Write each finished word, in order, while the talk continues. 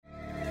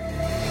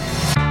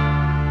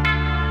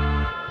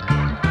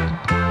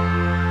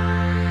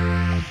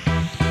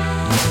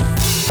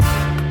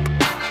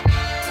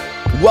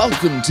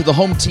Welcome to the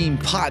Home Team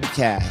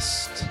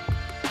Podcast,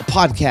 a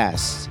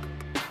podcast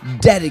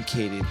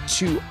dedicated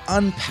to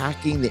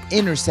unpacking the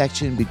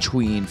intersection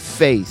between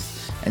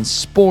faith and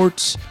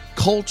sports,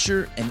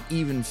 culture, and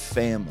even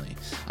family.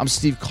 I'm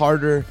Steve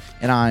Carter,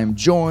 and I'm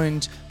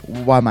joined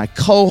by my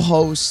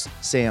co-hosts,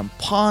 Sam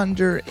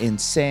Ponder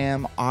and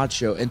Sam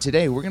Acho. And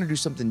today we're going to do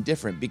something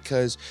different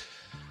because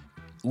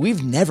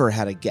we've never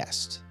had a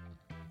guest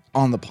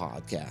on the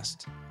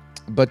podcast.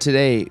 But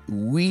today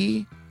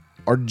we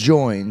are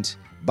joined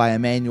by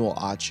Emmanuel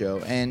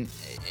Acho. And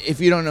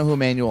if you don't know who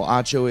Emmanuel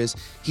Acho is,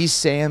 he's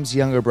Sam's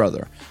younger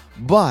brother.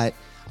 But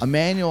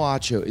Emmanuel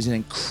Acho is an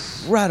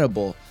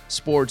incredible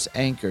sports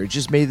anchor.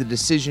 Just made the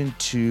decision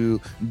to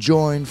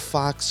join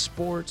Fox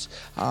Sports,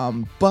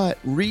 but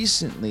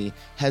recently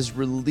has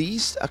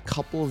released a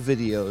couple of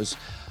videos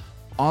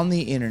on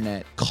the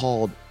internet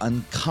called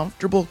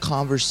Uncomfortable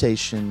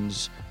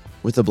Conversations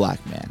with a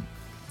Black Man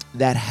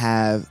that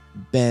have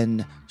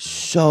been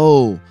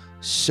so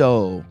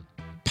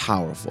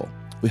powerful.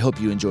 We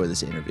hope you enjoy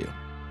this interview.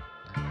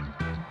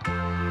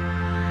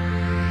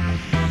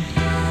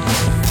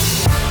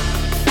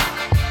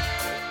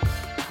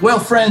 Well,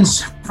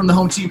 friends from the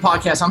Home Team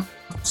Podcast, I'm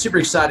super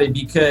excited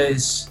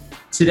because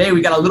today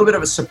we got a little bit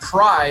of a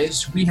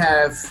surprise. We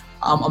have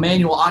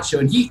Emmanuel Acho,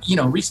 and he,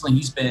 recently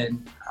he's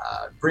been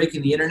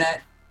breaking the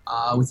internet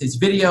with his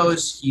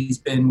videos. He's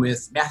been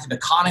with Matthew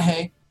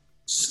McConaughey,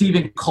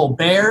 Stephen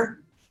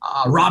Colbert,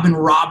 Robin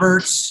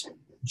Roberts,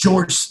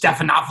 George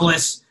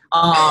Stephanopoulos,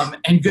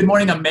 and Good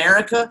Morning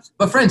America.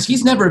 But friends,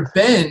 he's never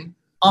been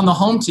on the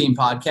Home Team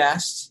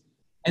Podcast.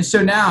 And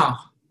so now,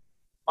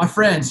 my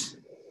friends,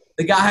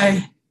 the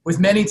guy with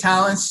many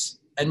talents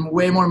and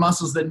way more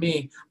muscles than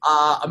me,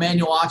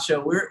 Emmanuel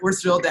Acho, we're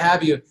thrilled to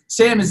have you.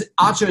 Sam,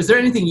 Acho, is there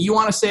anything you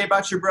want to say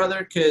about your brother?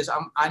 Because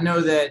I know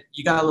that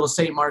you got a little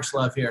St. Mark's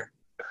love here.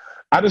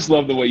 I just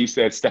love the way you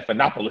said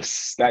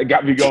Stephanopoulos. That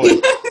got me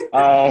going.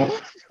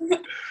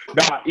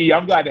 E,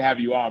 I'm glad to have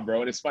you on, bro.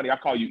 And it's funny, I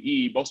call you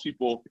E. Most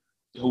people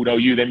who know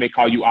you, they may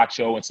call you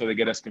Acho, and so they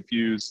get us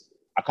confused.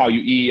 I call you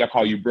E, I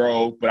call you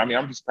bro. But,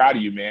 I'm just proud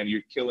of you, man.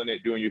 You're killing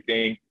it, doing your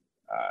thing.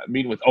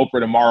 Meeting with Oprah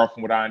tomorrow,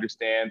 from what I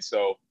understand.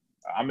 So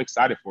I'm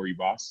excited for you,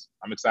 boss.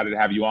 I'm excited to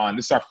have you on.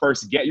 This is our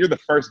first guest. You're the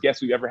first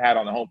guest we've ever had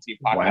on the Home Team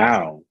Podcast.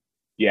 Wow.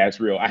 Yeah, it's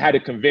real. I had to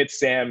convince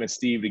Sam and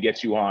Steve to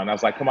get you on. I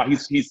was like, come on,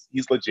 he's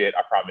legit,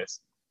 I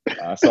promise.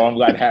 So I'm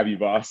glad to have you,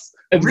 boss.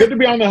 It's good to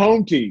be on the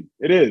Home Team.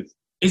 It is.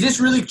 Is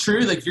this really true?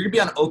 Like, you're going to be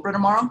on Oprah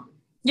tomorrow?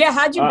 Yeah,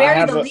 how'd you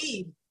bury the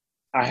lead?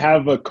 I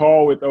have a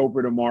call with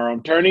Oprah tomorrow.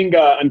 I'm turning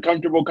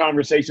Uncomfortable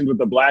Conversations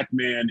with a Black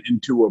Man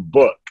into a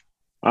book.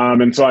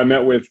 And so I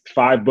met with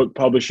 5 book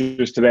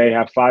publishers today,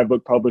 have 5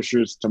 book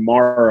publishers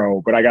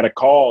tomorrow. But I got a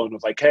call and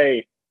was like,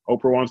 hey,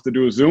 Oprah wants to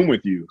do a Zoom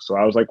with you. So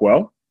I was like,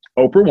 well,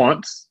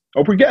 Oprah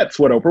gets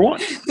what Oprah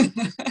wants.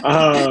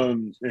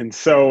 And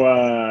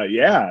so,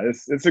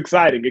 it's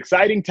exciting.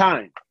 Exciting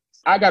time.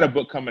 I got a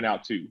book coming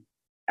out too,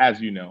 as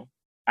you know.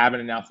 I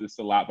haven't announced this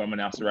a lot, but I'm going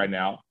to announce it right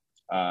now.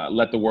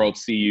 Let the World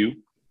See You.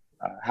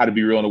 How to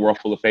Be Real in a World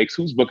Full of Fakes.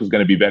 Whose book is going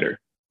to be better?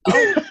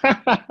 Oh,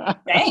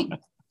 dang.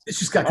 It's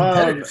just got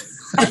competitive.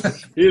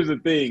 Here's the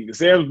thing.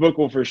 Sam's book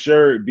will for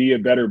sure be a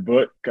better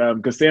book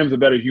because Sam's a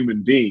better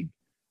human being.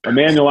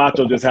 Emmanuel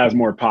Acho just has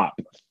more pop.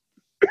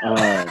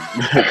 Okay.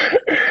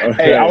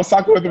 Hey, I was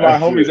talking with my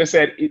homies. They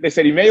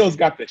said Emmanuel's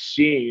got the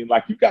sheen.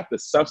 Like, you got the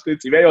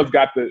substance. Emmanuel's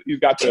got the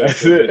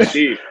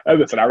sheen.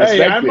 That's what I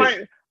respect.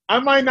 Hey, I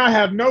might not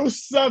have no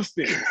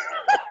substance.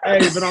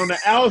 Hey, but on the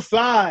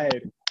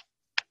outside,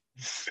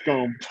 it's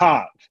gonna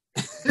pop.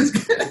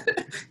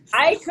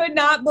 I could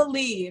not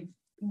believe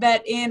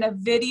that in a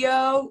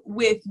video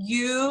with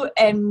you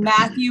and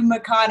Matthew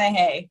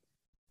McConaughey,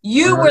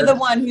 you were the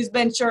one who's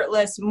been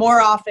shirtless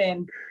more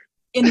often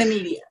in the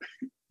media.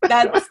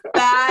 That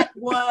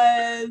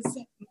was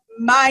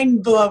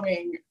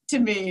mind-blowing to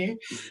me.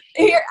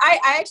 Here, I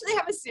actually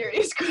have a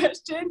serious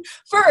question.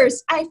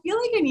 First, I feel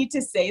like I need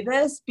to say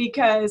this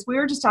because we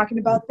were just talking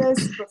about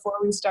this before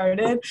we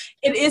started.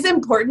 It is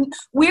important.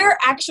 We're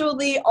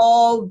actually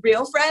all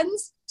real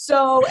friends.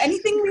 So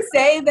anything we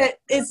say that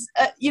is,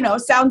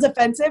 sounds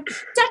offensive,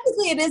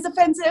 technically it is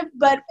offensive,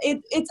 but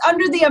it's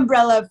under the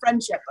umbrella of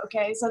friendship,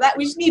 okay? So that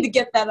we just need to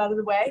get that out of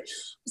the way.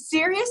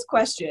 Serious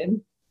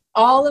question.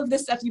 All of the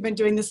stuff you've been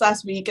doing this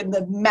last week and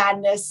the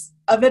madness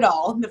of it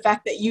all, the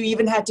fact that you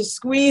even had to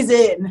squeeze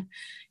in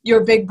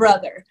your big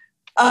brother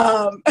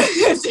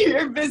to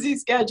your busy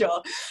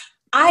schedule.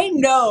 I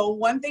know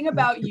one thing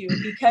about you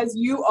because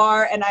you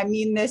are, and I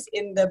mean this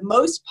in the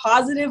most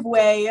positive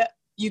way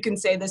you can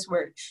say this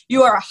word,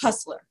 you are a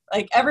hustler.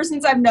 Like, ever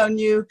since I've known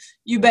you,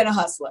 you've been a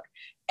hustler.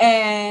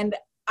 And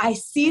I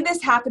see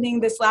this happening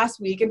this last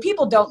week, and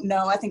people don't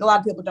know, I think a lot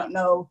of people don't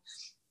know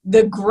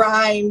the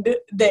grind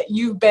that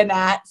you've been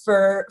at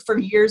for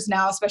years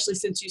now, especially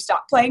since you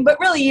stopped playing, but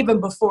really even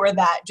before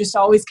that, just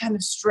always kind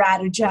of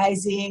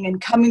strategizing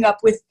and coming up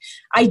with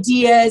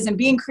ideas and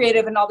being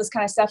creative and all this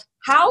kind of stuff.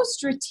 How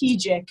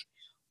strategic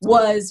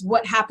was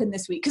what happened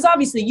this week. Because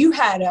obviously you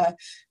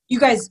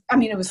guys, I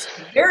mean, it was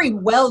very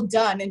well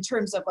done in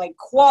terms of like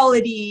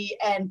quality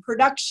and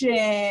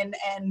production.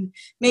 And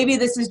maybe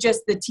this is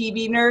just the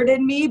TV nerd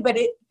in me, but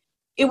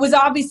it was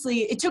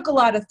obviously, it took a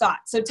lot of thought.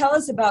 So tell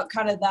us about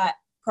kind of that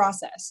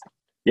process.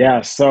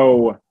 Yeah,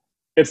 so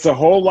it's a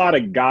whole lot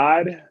of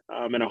God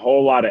and a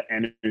whole lot of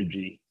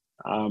energy.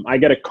 I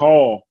get a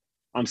call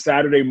on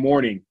Saturday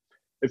morning.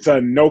 It's a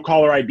no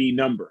caller ID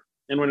number.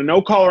 And when a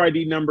no caller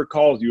ID number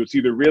calls you, it's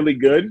either really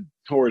good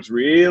or it's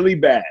really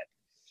bad.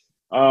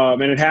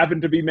 And it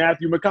happened to be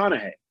Matthew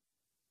McConaughey.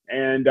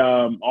 And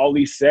all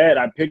he said,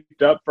 I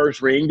picked up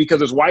first ring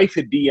because his wife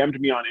had DM'd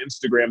me on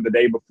Instagram the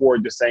day before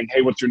just saying,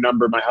 hey, what's your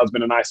number? My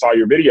husband and I saw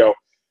your video.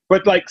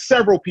 But like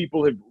several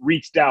people have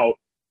reached out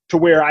to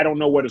where I don't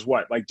know what is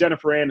what. Like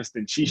Jennifer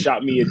Aniston, she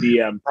shot me a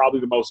DM, probably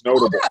the most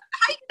notable. How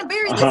are you going to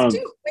bury this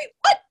too? Wait,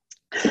 what?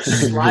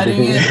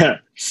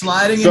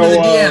 Sliding into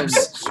the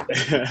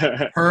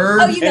DMs.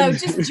 Heard.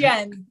 Just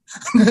Jen.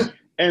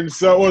 And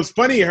so it was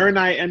funny. Her and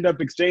I end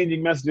up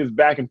exchanging messages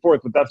back and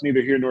forth, but that's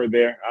neither here nor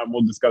there.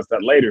 We'll discuss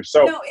that later.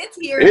 So no, it's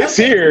here. It's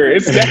here.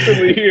 It's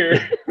definitely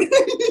here.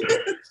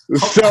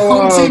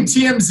 So Home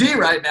Team TMZ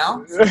right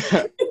now.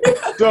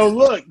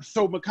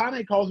 So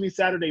McConaughey calls me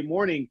Saturday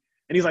morning,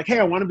 and he's like, "Hey,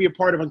 I want to be a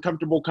part of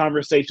Uncomfortable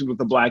Conversations with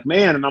the Black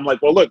Man." And I'm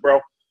like, "Well, look, bro,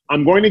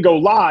 I'm going to go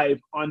live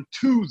on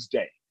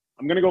Tuesday.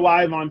 I'm going to go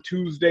live on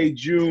Tuesday,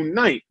 June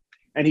 9th.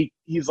 And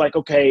he's like,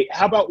 okay,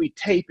 how about we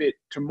tape it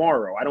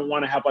tomorrow? I don't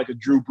want to have like a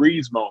Drew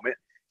Brees moment.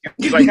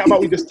 He's like, how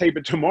about we just tape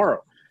it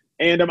tomorrow?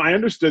 And I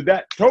understood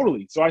that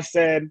totally. So I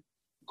said,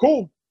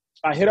 cool.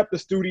 I hit up the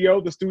studio.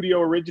 The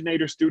studio,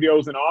 Originator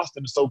Studios in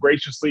Austin, so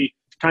graciously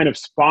kind of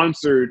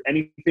sponsored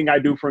anything I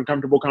do for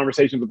Uncomfortable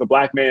Conversations with the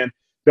Black Man.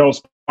 They'll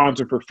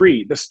sponsor for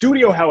free. The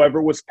studio,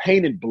 however, was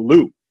painted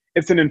blue.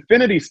 It's an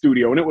infinity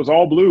studio, and it was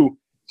all blue.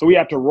 So we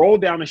have to roll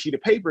down a sheet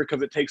of paper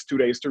because it takes 2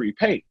 days to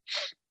repaint.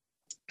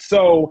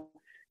 So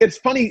it's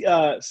funny,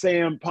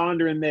 Sam,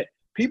 pondering that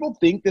people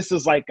think this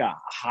is like a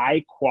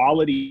high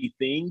quality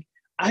thing.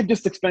 I've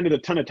just expended a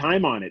ton of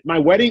time on it. My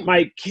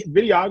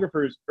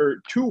videographers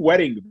are 2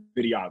 wedding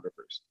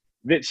videographers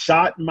that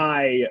shot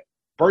my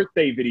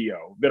birthday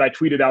video that I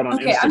tweeted out on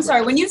Instagram. I'm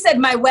sorry. When you said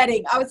my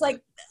wedding, I was like,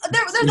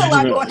 there's a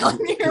lot going on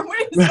here.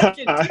 Wait a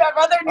second. Do you have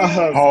other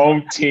news?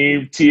 Home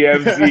Team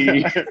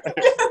TMZ.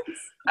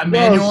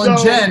 Emmanuel and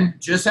Jen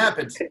just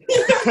happened.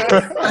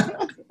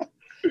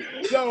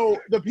 So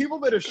the people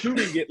that are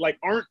shooting it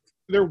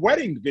they're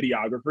wedding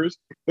videographers.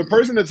 The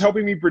person that's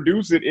helping me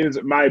produce it is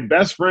my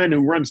best friend who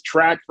runs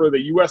track for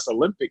the U.S.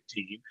 Olympic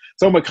team.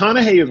 So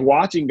McConaughey is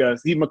watching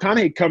us.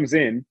 McConaughey comes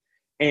in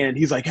and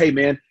he's like, hey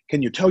man,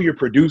 can you tell your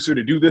producer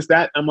to do this,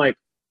 that? I'm like,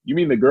 you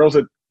mean the girls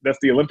that's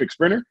the Olympic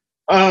sprinter?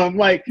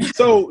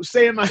 So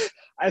Sam,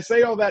 I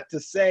say all that to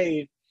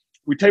say,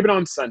 we tape it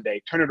on Sunday,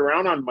 turn it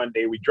around on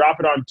Monday, we drop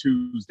it on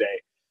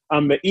Tuesday.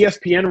 The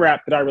ESPN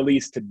wrap that I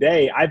released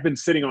today, I've been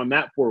sitting on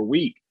that for a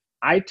week.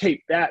 I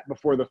taped that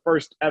before the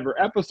first ever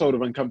episode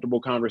of Uncomfortable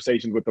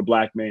Conversations with the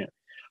Black Man.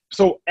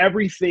 So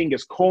everything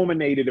is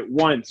culminated at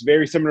once,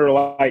 very similar to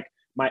like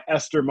my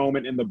Esther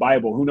moment in the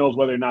Bible. Who knows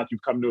whether or not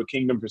you've come to a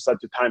kingdom for such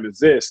a time as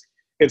this.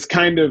 It's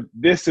kind of,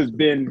 this has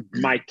been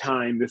my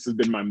time. This has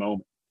been my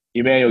moment.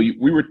 Emmanuel,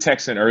 we were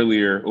texting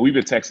earlier. We've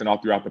been texting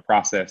all throughout the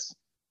process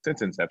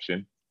since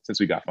inception, since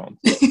we got phones.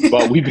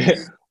 But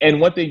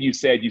and one thing you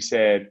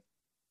said,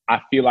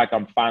 I feel like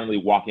I'm finally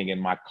walking in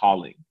my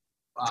calling.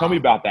 Wow. Tell me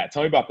about that.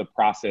 Tell me about the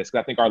process.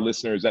 Because I think our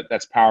listeners,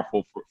 that's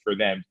powerful for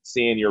them,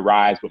 seeing your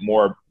rise, but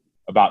more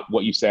about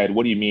what you said.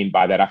 What do you mean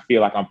by that? I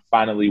feel like I'm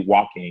finally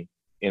walking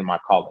in my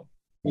calling.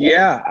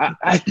 Yeah,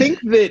 I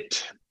think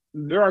that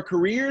there are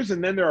careers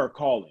and then there are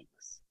callings.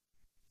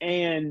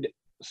 And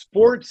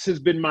sports has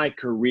been my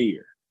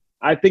career.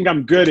 I think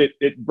I'm good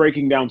at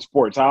breaking down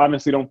sports. I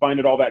honestly don't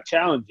find it all that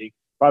challenging.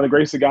 By the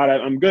grace of God,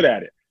 I'm good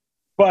at it.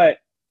 But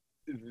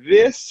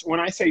this, when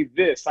I say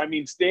this, I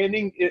mean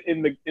standing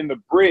in the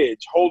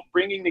bridge,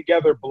 bringing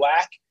together the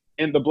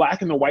black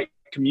and the white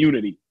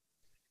community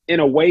in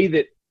a way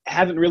that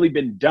hasn't really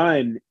been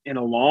done in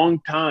a long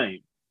time.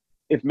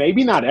 If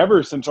maybe not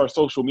ever since our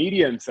social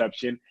media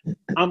inception.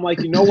 I'm like,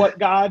 you know what,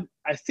 God,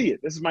 I see it.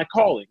 This is my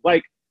calling.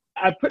 Like,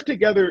 I put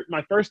together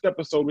my first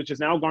episode, which has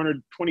now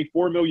garnered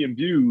 24 million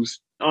views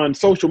on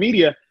social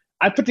media.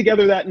 I put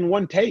together that in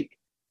one take.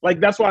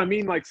 Like, that's what I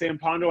mean, like Sam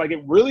Pondo, like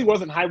it really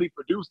wasn't highly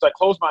produced. I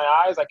closed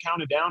my eyes, I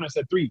counted down, I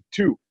said 3,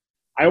 2.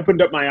 I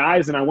opened up my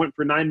eyes and I went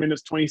for 9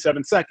 minutes,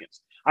 27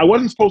 seconds. I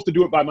wasn't supposed to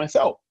do it by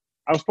myself.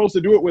 I was supposed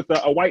to do it with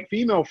a white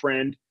female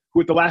friend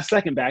who at the last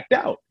second backed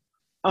out.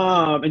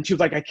 And she was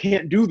like, I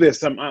can't do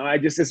this.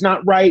 It's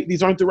not right.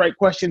 These aren't the right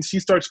questions. She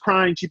starts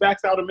crying. She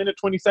backs out 1 minute,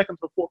 20 seconds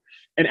before,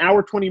 an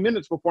hour, 20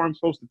 minutes before I'm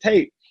supposed to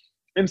tape.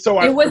 And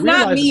so it was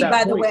not me,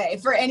 by the way,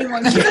 for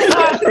anyone.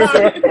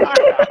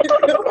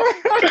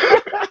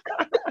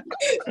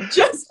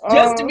 just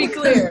to be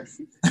clear.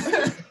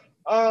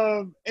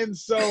 And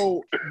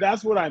so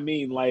that's what I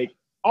mean. Like,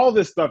 all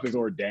this stuff is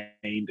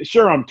ordained.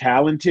 Sure, I'm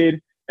talented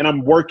and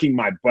I'm working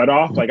my butt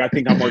off. Like, I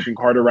think I'm working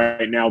harder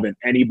right now than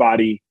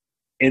anybody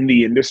in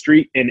the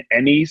industry, in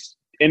any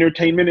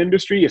entertainment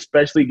industry,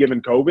 especially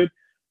given COVID.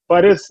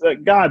 But it's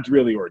God's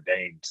really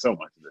ordained so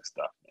much of this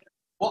stuff, man.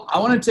 Well, I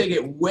want to take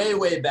it way,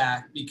 way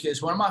back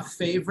because one of my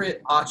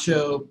favorite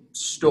Acho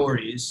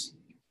stories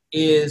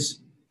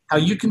is how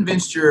you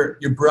convinced your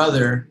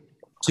brother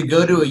to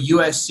go to a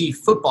USC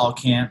football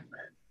camp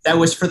that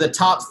was for the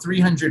top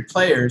 300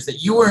 players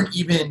that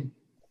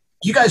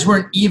you guys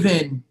weren't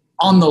even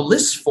on the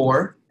list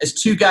for as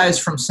two guys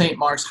from St.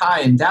 Mark's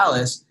High in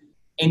Dallas.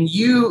 And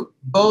you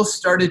both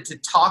started to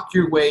talk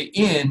your way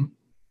in,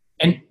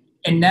 and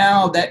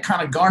now that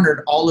kind of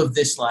garnered all of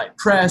this like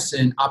press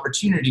and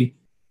opportunity.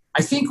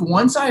 I think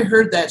once I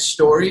heard that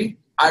story,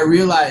 I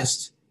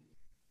realized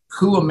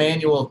who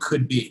Emmanuel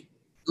could be.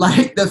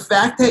 Like the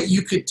fact that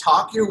you could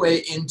talk your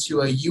way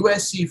into a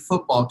USC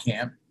football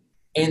camp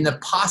and the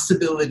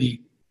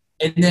possibility,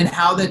 and then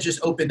how that just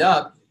opened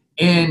up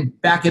and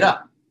back it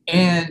up.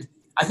 And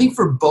I think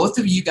for both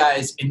of you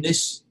guys in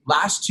this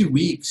last 2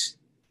 weeks,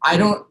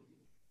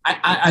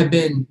 I've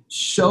been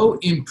so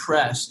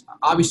impressed,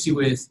 obviously,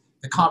 with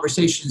the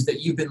conversations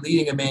that you've been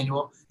leading,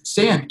 Emmanuel.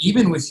 Sam,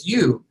 even with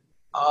you,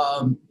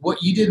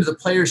 what you did with the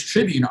Players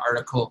Tribune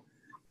article,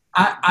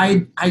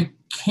 I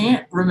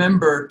can't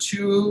remember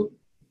two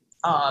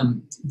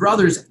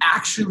brothers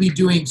actually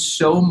doing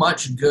so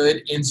much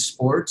good in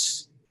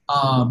sports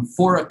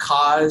for a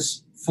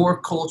cause,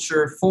 for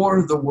culture,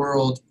 for the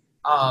world,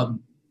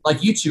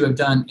 like you two have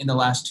done in the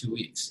last 2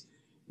 weeks.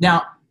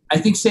 Now, I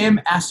think Sam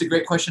asked a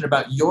great question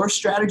about your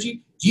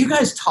strategy. Do you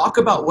guys talk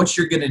about what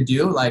you're going to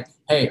do? Like,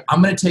 hey,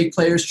 I'm going to take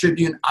Players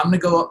Tribune. I'm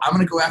going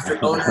to go after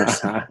owners.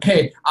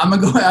 Hey, I'm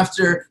going to go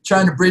after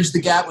trying to bridge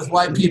the gap with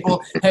white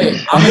people. Hey,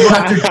 I'm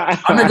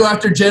going to go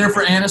after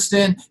Jennifer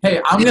Aniston.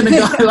 Hey, I'm going to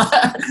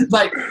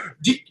go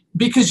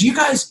because you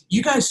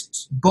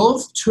guys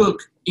both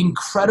took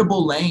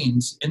incredible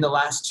lanes in the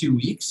last 2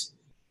 weeks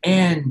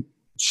and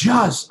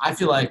just, I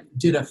feel like,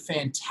 did a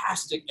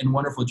fantastic and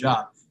wonderful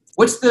job.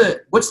 What's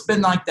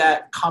been like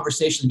that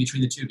conversation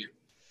between the two of you?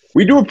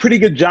 We do a pretty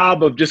good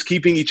job of just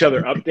keeping each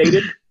other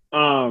updated.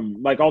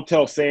 Like I'll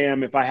tell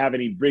Sam if I have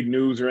any big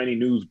news or any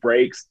news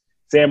breaks.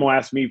 Sam will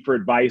ask me for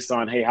advice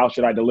on, hey, how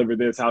should I deliver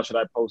this? How should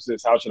I post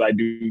this? How should I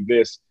do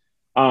this?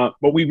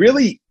 But we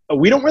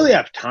don't really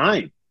have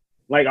time.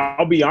 Like,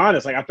 I'll be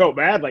honest, like I felt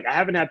bad. Like I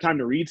haven't had time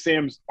to read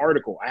Sam's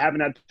article. I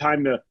haven't had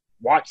time to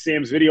watch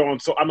Sam's video.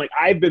 So I'm like,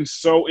 I've been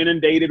so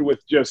inundated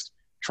with just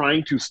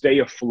trying to stay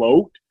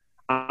afloat.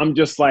 I'm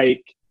just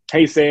like,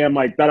 hey, Sam,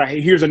 like that.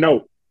 Hey, here's a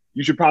note.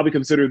 You should probably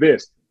consider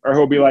this. Or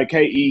he'll be like,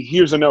 hey, E,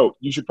 here's a note.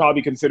 You should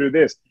probably consider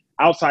this.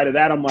 Outside of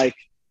that, I'm like,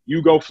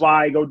 you go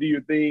fly, go do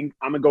your thing.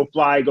 I'm going to go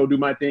fly, go do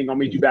my thing. I'll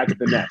meet you back at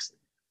the next.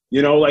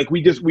 You know, like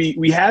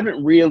we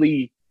haven't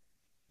really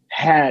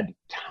had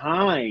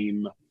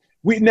time.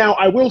 Now,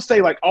 I will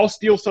say, like, I'll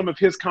steal some of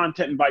his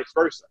content and vice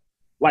versa.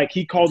 Like,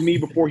 he called me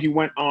before he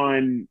went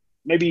on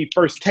maybe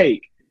First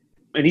Take,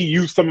 and he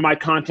used some of my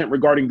content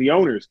regarding the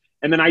owners.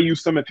 And then I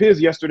used some of his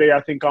yesterday,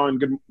 I think,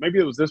 maybe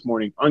it was this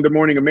morning, on Good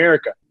Morning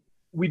America.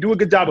 We do a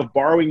good job of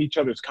borrowing each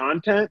other's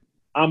content,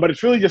 but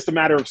it's really just a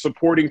matter of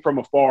supporting from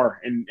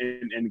afar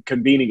and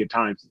convening at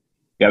times.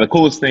 Yeah, the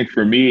coolest thing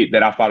for me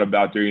that I thought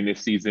about during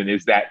this season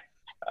is that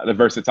the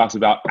verse that talks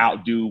about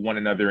outdo one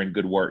another in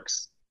good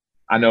works.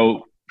 I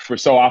know for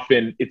so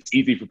often it's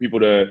easy for people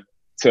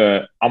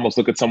to almost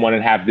look at someone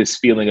and have this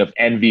feeling of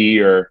envy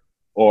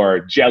or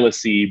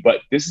jealousy, but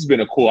this has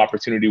been a cool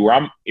opportunity where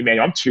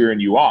I'm cheering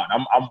you on.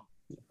 I'm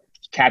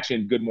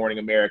catching Good Morning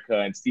America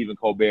and Stephen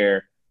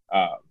Colbert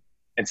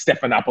and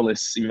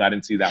Stephanopoulos, even though I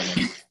didn't see that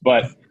one.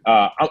 But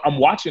I'm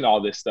watching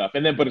all this stuff.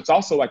 But it's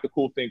also like the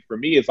cool thing for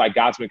me is like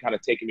God's been kind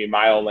of taking me in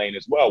my own lane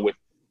as well with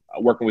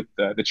working with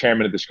the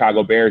chairman of the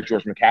Chicago Bears,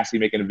 George McCaskey,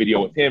 making a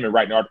video with him and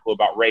writing an article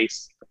about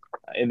race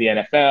in the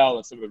NFL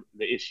and some of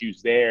the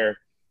issues there.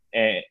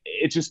 And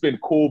it's just been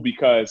cool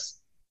because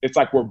it's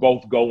like we're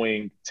both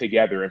going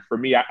together. And for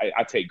me,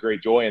 I take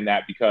great joy in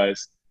that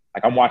because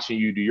like I'm watching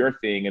you do your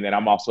thing and then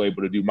I'm also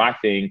able to do my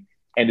thing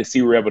and to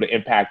see we're able to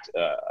impact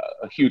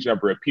a huge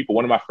number of people.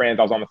 One of my friends,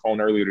 I was on the phone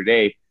earlier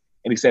today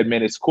and he said,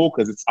 man, it's cool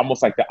because it's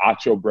almost like the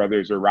Acho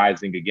brothers are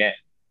rising again.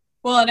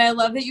 Well, and I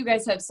love that you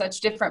guys have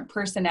such different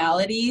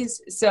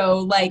personalities. So,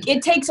 like,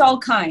 it takes all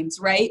kinds,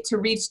 right, to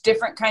reach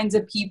different kinds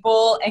of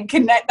people and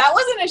connect. That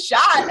wasn't a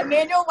shot.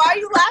 Emmanuel, why are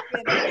you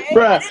laughing? Okay?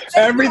 Bruh,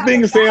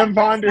 everything Sam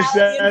Ponder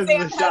says is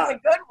a shot. A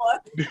good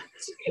one.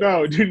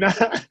 No, do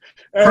not.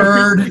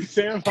 Everything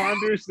Sam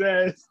Ponder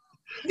says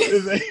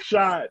is a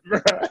shot,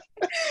 bruh.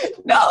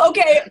 No,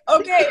 okay.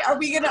 Are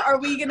we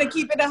gonna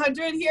keep it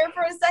 100 here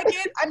for a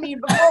second? I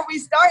mean, before we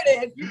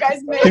started, you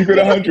guys made keep it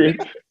 100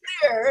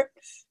 clear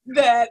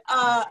that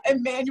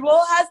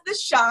Emmanuel has the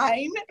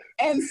shine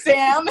and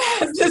Sam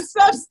has the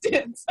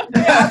substance.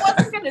 Okay, I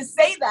wasn't going to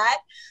say that.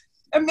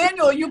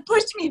 Emmanuel, you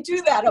pushed me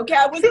to that, okay?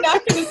 I was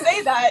not going to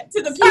say that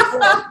to the people,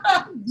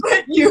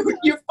 but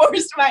you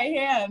forced my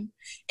hand.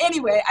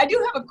 Anyway, I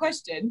do have a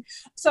question.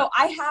 So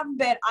I have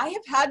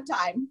had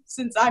time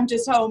since I'm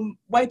just home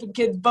wiping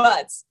kids'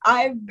 butts.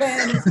 I've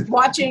been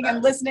watching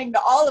and listening to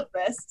all of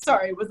this.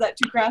 Sorry, was that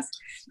too crass?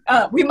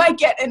 We might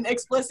get an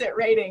explicit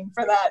rating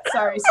for that.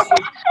 Sorry,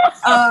 Steve.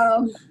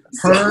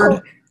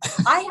 So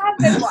I have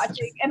been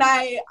watching, and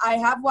I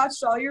have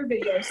watched all your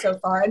videos so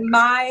far.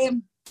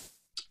 And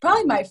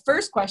probably my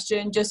first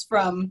question, just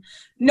from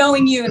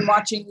knowing you and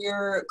watching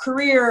your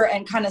career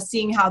and kind of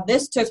seeing how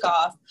this took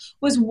off,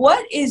 was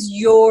what is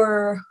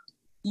your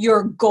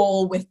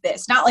goal with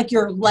this? Not like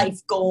your life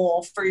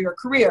goal for your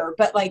career,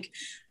 but like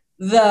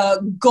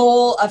the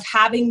goal of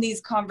having these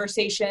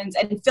conversations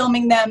and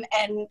filming them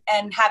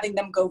and having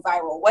them go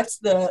viral. What's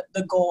the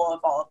goal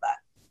of all of that?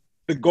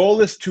 The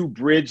goal is to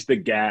bridge the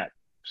gap,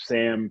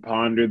 Sam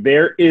Ponder.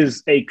 There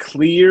is a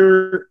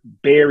clear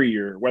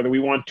barrier, whether we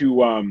want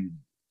to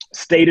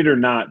state it or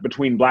not,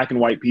 between Black and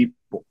white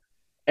people.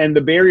 And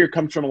the barrier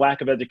comes from a lack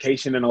of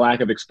education and a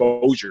lack of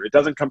exposure. It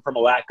doesn't come from a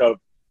lack of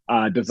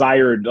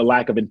desire, a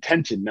lack of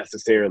intention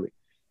necessarily.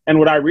 And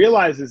what I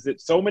realize is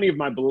that so many of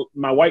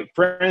my white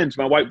friends,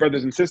 my white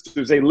brothers and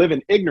sisters, they live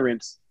in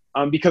ignorance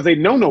because they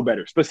know no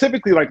better,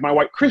 specifically like my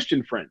white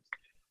Christian friends.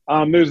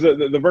 There's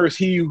the verse,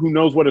 he who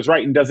knows what is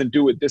right and doesn't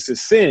do it, this is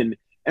sin.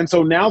 And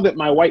so now that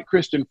my white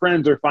Christian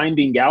friends are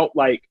finding out,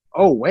 like,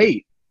 oh,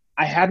 wait,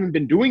 I haven't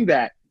been doing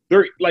that,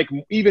 they're like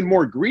even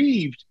more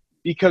grieved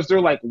because they're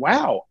like,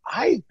 wow,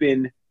 I've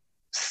been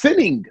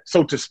sinning,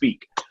 so to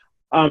speak,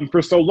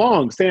 for so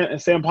long.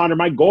 Sam Ponder,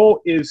 my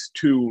goal is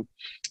to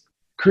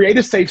create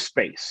a safe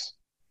space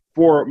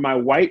for my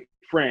white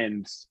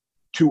friends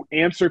to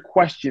answer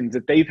questions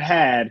that they've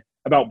had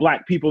about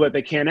Black people that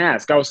they can't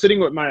ask. I was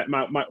sitting with my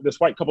this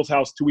white couple's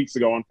house 2 weeks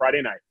ago on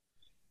Friday night,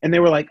 and they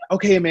were like,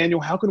 okay,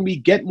 Emmanuel, how can we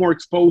get more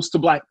exposed to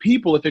Black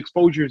people if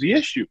exposure is the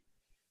issue?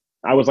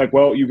 I was like,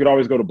 well, you could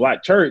always go to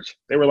Black church.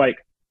 They were like,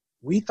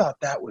 we thought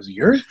that was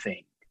your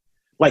thing.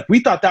 Like,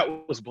 we thought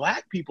that was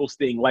Black people's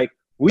thing. Like,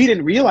 we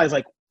didn't realize,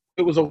 like,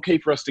 it was okay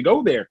for us to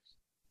go there.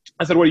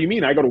 I said, what do you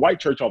mean? I go to white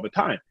church all the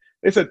time.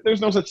 They said,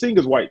 there's no such thing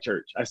as white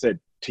church. I said,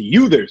 to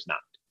you, there's not.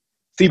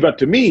 See, but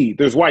to me,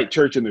 there's white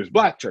church and there's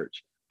Black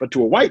church. But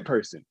to a white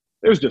person,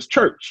 there's just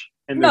church.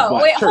 And there's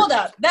Black church. Hold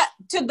up. That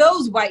to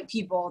those white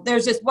people,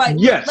 there's just white.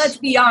 Yes. Let's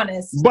be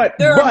honest. But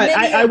there are many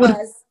I would, of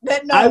us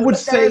that know I would that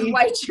say there's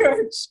white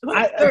church.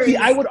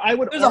 I would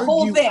there's argue, a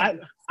whole thing.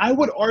 I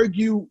would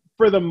argue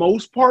for the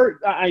most part,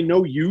 I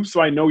know you,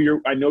 so I know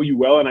you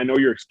well, and I know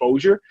your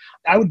exposure.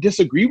 I would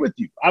disagree with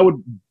you. I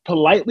would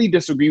politely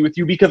disagree with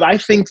you because I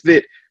think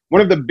that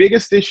one of the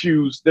biggest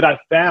issues that I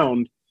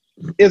found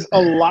is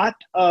a lot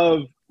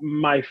of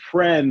my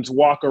friends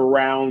walk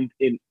around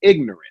in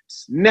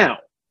ignorance. Now,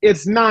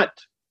 it's not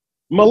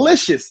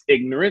malicious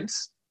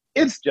ignorance.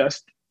 It's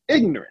just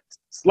ignorance.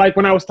 Like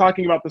when I was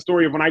talking about the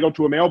story of when I go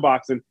to a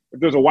mailbox and if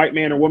there's a white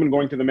man or woman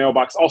going to the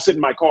mailbox, I'll sit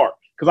in my car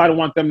because I don't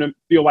want them to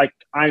feel like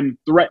I'm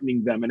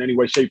threatening them in any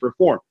way, shape, or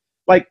form.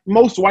 Like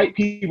most white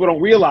people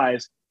don't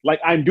realize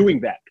like I'm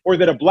doing that or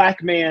that a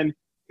Black man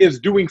is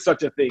doing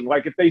such a thing.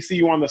 Like if they see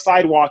you on the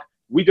sidewalk,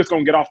 we just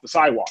gonna get off the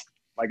sidewalk.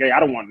 Like, hey, I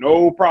don't want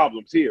no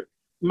problems here.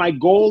 My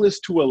goal is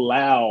to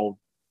allow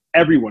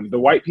everyone, the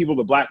white people,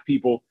 the Black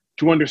people,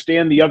 to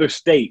understand the other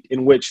state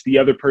in which the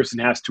other person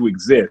has to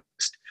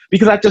exist,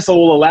 because that just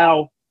will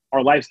allow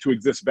our lives to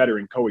exist better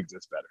and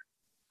coexist better.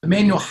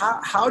 Emmanuel,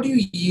 how do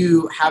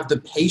you have the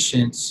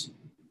patience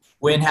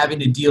when having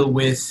to deal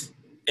with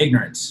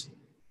ignorance?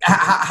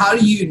 How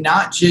do you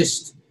not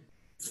just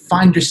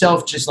find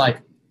yourself just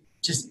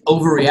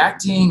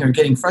overreacting or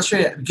getting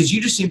frustrated? Because you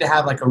just seem to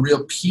have like a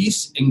real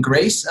peace and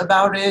grace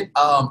about it.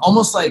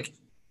 Almost like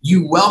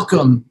you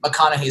welcome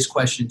McConaughey's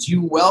questions.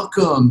 You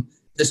welcome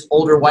this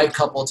older white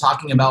couple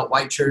talking about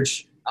white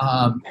church.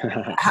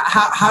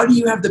 How do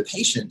you have the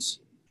patience?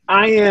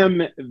 I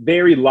am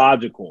very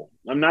logical.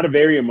 I'm not a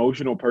very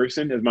emotional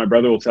person, as my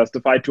brother will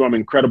testify to. I'm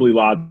incredibly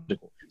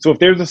logical. So if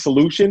there's a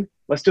solution,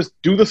 let's just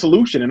do the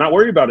solution and not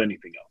worry about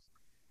anything else.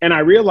 And I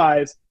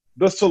realize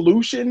the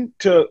solution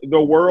to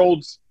the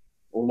world's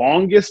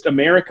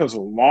America's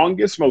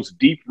longest, most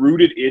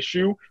deep-rooted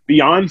issue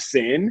beyond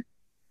sin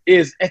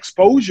is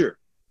exposure.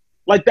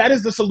 Like that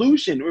is the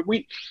solution.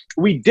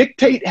 We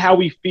dictate how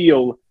we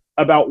feel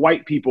about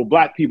white people,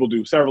 Black people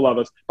do, several of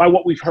us, by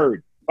what we've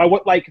heard, by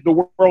what like the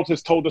world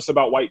has told us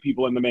about white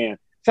people and the man.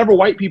 Several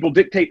white people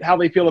dictate how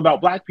they feel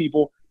about Black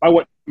people by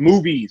what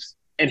movies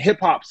and hip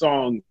hop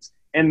songs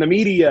and the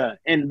media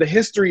and the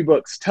history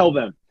books tell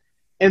them.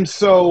 And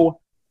so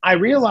I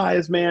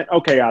realized, man,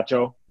 okay,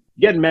 Acho,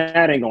 getting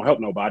mad ain't gonna help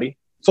nobody.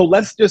 So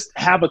let's just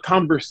have a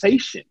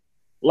conversation.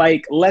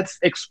 Like, let's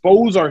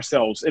expose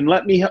ourselves and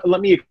let me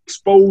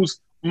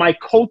expose my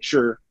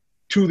culture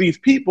to these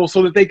people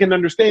so that they can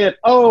understand,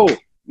 oh,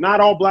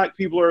 not all Black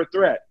people are a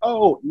threat.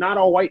 Oh, not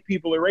all white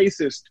people are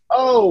racist.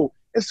 Oh,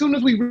 as soon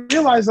as we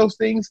realize those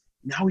things,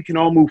 now we can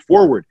all move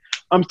forward.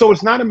 So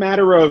it's not a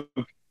matter of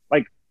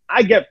like,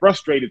 I get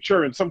frustrated,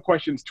 sure, and some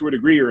questions to a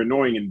degree are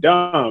annoying and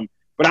dumb,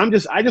 but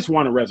I just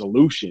want a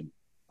resolution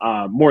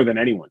more than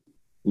anyone.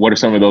 what are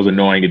some of those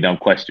annoying and dumb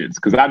questions?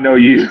 Because I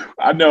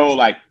know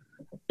like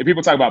if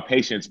people talk about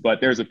patience, but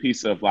there's a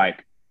piece of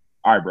like,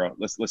 all right, bro,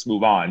 let's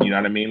move on. You know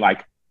what I mean?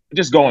 Like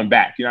just going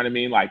back, you know what I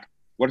mean? Like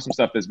what are some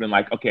stuff that's been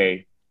like,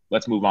 okay,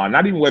 let's move on.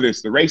 Not even whether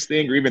it's the race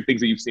thing or even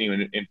things that you've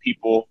seen in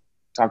people.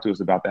 Talk to us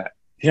about that.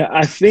 Yeah,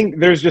 I think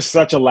there's just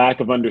such a lack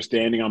of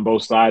understanding on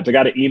both sides. I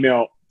got an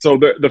email. So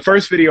the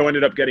first video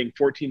ended up getting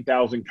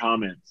 14,000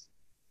 comments.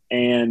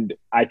 And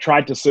I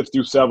tried to sift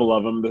through several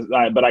of them,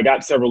 but I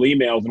got several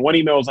emails. And one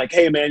email was like,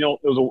 hey, Emmanuel,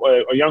 it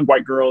was a young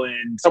white girl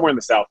in somewhere in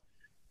the South.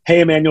 Hey,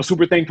 Emmanuel,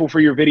 super thankful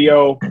for your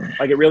video.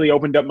 Like, it really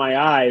opened up my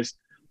eyes.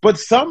 But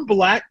some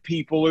Black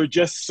people are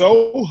just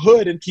so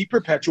hood and keep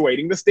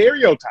perpetuating the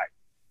stereotype.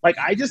 Like,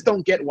 I just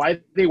don't get why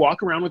they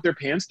walk around with their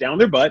pants down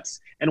their butts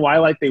and why,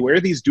 like, they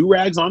wear these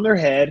do-rags on their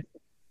head.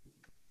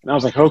 And I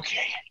was like,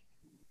 okay.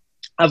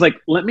 I was like,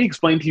 let me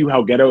explain to you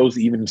how ghettos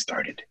even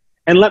started.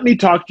 And let me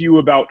talk to you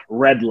about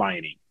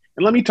redlining.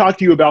 And let me talk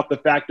to you about the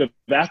fact of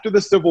after the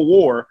Civil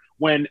War,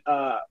 when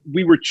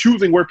we were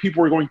choosing where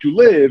people were going to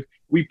live,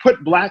 we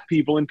put Black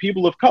people and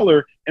people of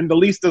color in the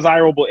least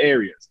desirable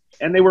areas.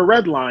 And they were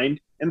redlined.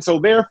 And so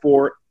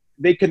therefore,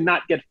 they could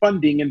not get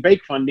funding and bank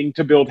funding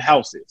to build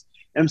houses.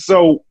 And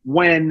so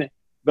when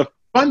the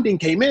funding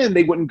came in,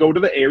 they wouldn't go to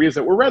the areas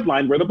that were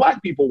redlined where the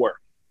Black people were.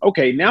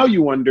 Okay, now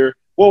you wonder,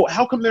 well,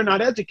 how come they're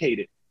not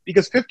educated?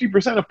 Because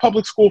 50% of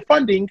public school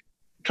funding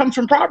comes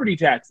from property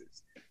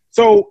taxes.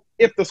 So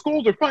if the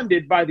schools are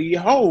funded by the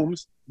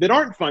homes that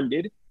aren't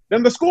funded,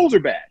 then the schools are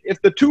bad.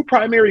 If the two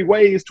primary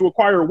ways to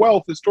acquire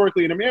wealth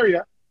historically in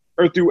America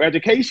are through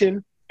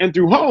education and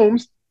through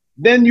homes,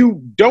 then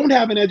you don't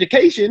have an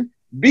education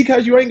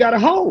because you ain't got a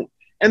home.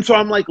 And so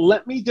I'm like,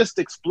 let me just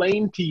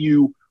explain to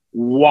you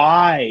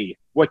why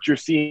what you're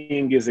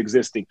seeing is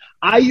existing.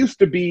 I used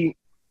to be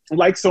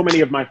like so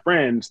many of my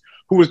friends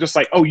who was just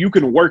like, oh, you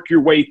can work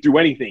your way through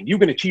anything. You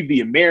can achieve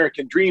the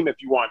American dream if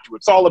you want to.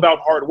 It's all about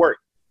hard work.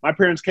 My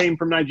parents came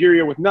from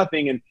Nigeria with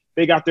nothing and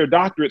they got their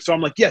doctorate. So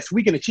I'm like, yes,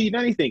 we can achieve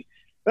anything.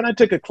 Then I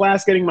took a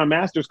class getting my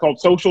master's called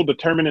Social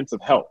Determinants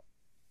of Health.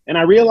 And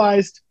I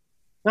realized,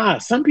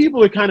 some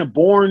people are kind of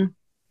born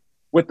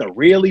with a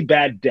really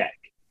bad deck.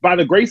 By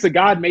the grace of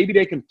God, maybe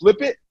they can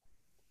flip it.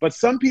 But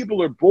some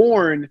people are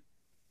born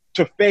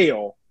to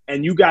fail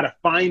and you got to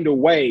find a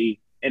way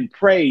and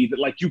pray that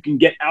like you can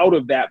get out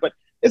of that. But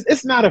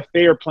it's not a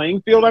fair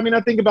playing field. I mean,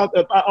 I'll think about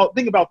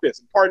this,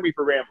 and pardon me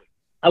for rambling.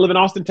 I live in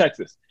Austin,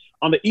 Texas.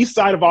 On the east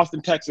side of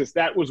Austin, Texas,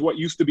 that was what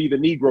used to be the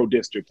Negro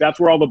district. That's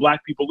where all the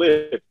Black people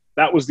lived.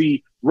 That was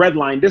the Red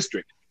Line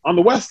district. On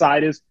the west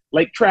side is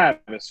Lake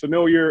Travis,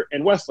 familiar,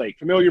 and Westlake,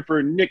 familiar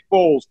for Nick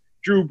Foles,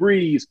 Drew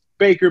Brees,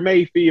 Baker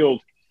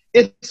Mayfield.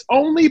 It's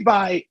only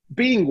by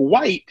being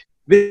white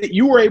that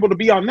you were able to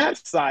be on that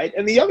side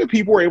and the other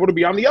people were able to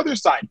be on the other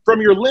side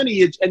from your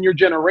lineage and your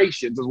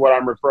generations is what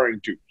I'm referring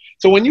to.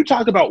 So when you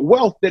talk about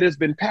wealth that has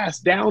been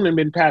passed down and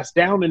been passed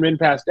down and been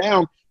passed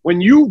down, when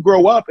you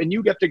grow up and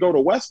you get to go to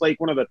Westlake,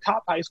 one of the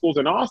top high schools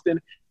in Austin,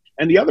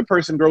 and the other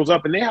person grows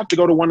up and they have to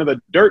go to one of the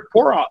dirt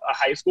poor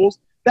high schools,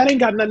 that ain't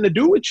got nothing to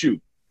do with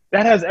you.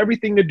 That has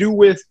everything to do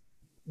with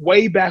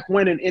way back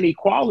when in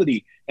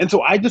inequality. And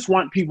so I just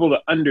want people to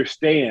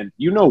understand,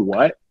 you know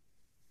what?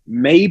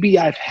 Maybe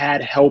I've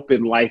had help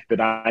in life that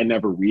I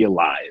never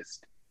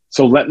realized.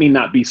 So let me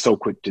not be so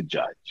quick to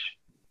judge.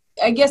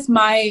 I guess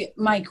my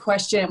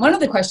question, one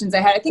of the questions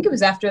I had, I think it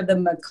was after the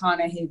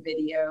McConaughey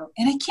video,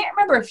 and I can't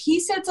remember if he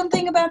said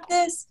something about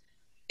this.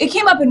 It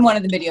came up in one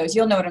of the videos.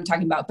 You'll know what I'm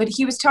talking about. But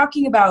he was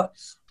talking about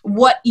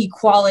what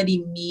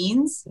equality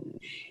means.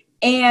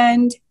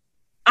 And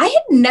I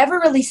had never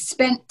really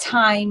spent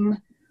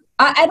time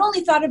I'd only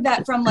thought of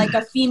that from like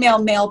a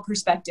female-male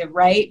perspective,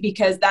 right?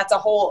 Because that's a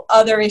whole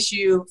other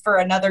issue for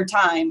another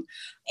time.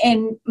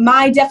 And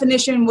my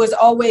definition was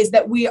always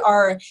that we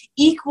are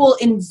equal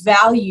in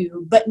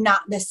value, but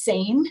not the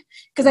same.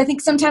 Because I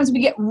think sometimes we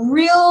get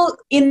real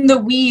in the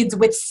weeds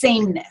with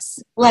sameness.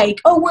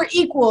 Like, oh, we're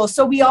equal,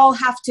 so we all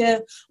have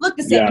to look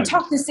the same and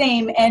talk the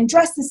same and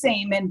dress the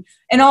same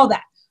and all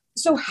that.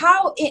 So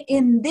how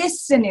in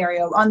this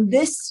scenario, on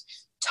this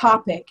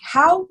topic,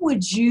 how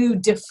would you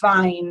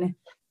define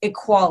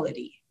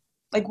equality?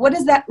 Like, what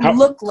does that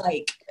look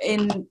like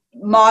in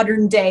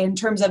modern day in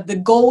terms of the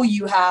goal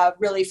you have,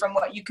 really, from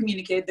what you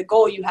communicated, the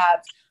goal you have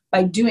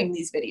by doing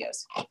these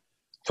videos?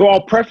 So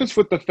I'll preface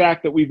with the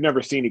fact that we've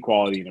never seen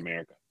equality in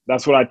America.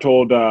 That's what I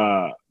told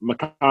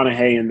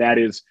McConaughey, and that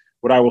is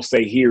what I will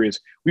say here is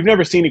we've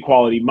never seen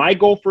equality. My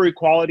goal for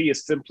equality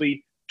is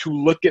simply to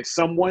look at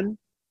someone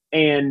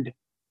and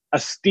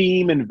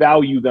esteem and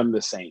value them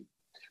the same.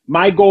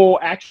 My goal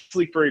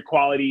actually for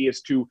equality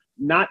is to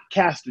not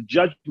cast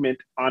judgment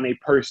on a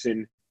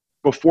person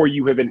before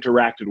you have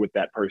interacted with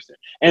that person.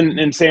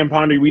 And Sam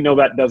Pondy, we know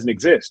that doesn't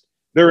exist.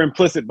 There are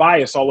implicit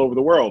bias all over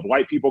the world.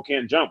 White people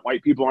can't jump.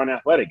 White people aren't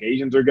athletic.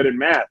 Asians are good at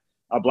math.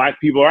 Black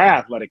people are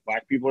athletic.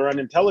 Black people are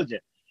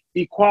unintelligent.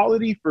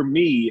 Equality for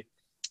me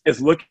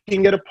is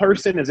looking at a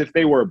person as if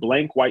they were a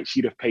blank white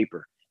sheet of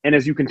paper. And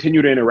as you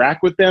continue to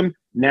interact with them,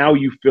 now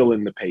you fill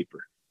in the paper.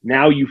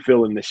 Now you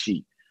fill in the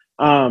sheet.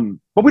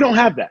 But we don't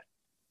have that.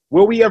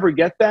 Will we ever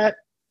get that?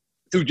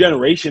 Through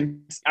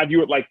generations. I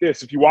view it like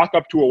this. If you walk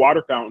up to a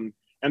water fountain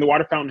and the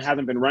water fountain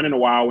hasn't been running a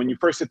while, when you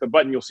first hit the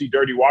button, you'll see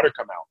dirty water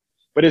come out.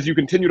 But as you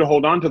continue to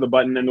hold on to the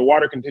button and the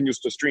water continues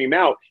to stream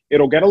out,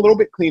 it'll get a little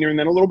bit cleaner and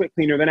then a little bit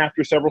cleaner. Then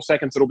after several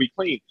seconds, it'll be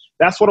clean.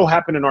 That's what will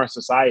happen in our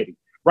society.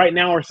 Right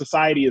now, our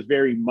society is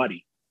very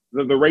muddy.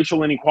 The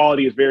racial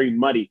inequality is very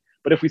muddy.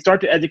 But if we start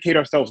to educate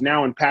ourselves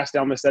now and pass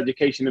down this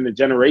education in the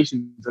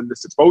generations and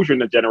this exposure in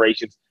the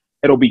generations,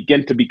 it'll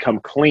begin to become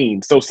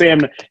clean. So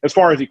Sam, as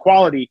far as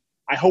equality,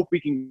 I hope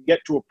we can get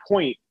to a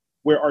point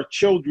where our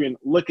children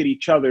look at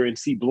each other and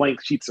see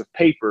blank sheets of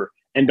paper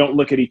and don't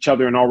look at each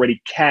other and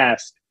already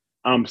cast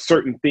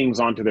certain things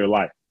onto their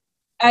life.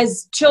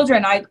 As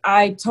children,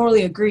 I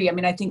totally agree. I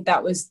mean, I think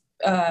that was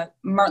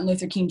Martin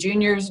Luther King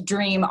Jr.'s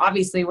dream.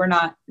 Obviously, we're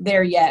not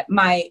there yet.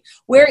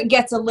 Where it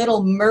gets a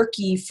little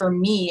murky for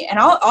me, and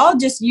I'll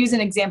just use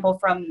an example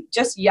from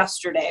just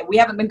yesterday. We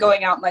haven't been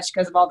going out much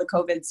because of all the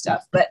COVID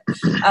stuff, but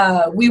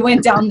we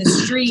went down the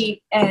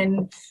street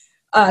and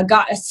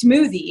got a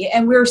smoothie,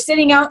 and we were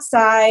sitting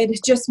outside,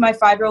 just my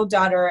 5-year-old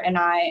daughter and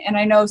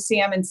I know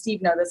Sam and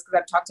Steve know this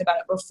because I've talked about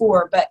it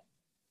before, but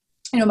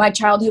my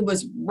childhood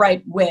was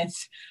ripe with,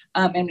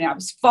 and I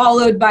was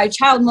followed by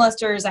child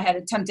molesters. I had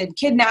attempted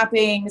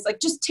kidnappings, like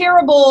just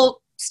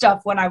terrible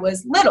stuff when I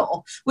was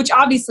little, which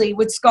obviously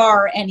would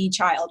scar any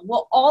child.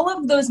 Well, all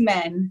of those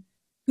men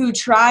who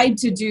tried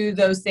to do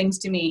those things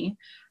to me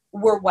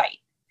were white.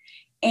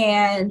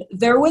 And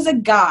there was a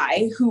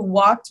guy who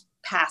walked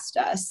past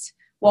us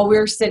while we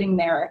were sitting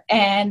there.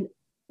 And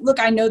look,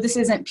 I know this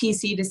isn't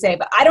PC to say,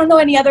 but I don't know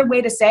any other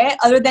way to say it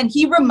other than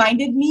he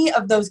reminded me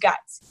of those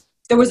guys.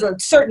 There was a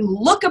certain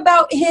look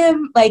about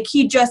him. Like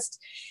he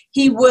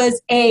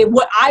was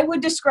what I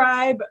would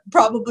describe,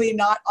 probably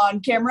not on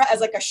camera, as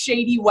like a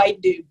shady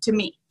white dude to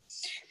me.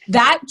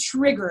 That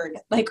triggered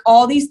like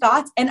all these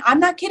thoughts. And I'm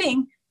not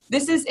kidding.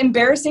 This is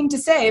embarrassing to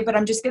say, but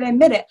I'm just going to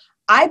admit it.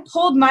 I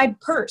pulled my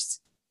purse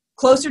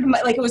closer to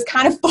like it was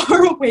kind of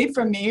far away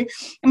from me,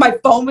 and my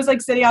phone was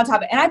like sitting on top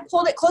of it, and I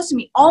pulled it close to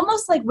me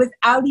almost like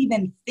without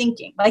even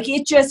thinking. Like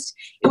it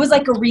was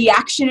like a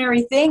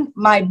reactionary thing.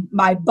 My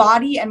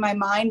body and my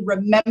mind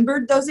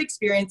remembered those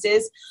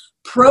experiences,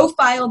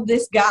 profiled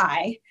this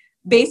guy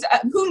based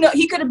who knows,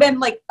 he could have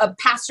been like a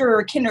pastor or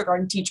a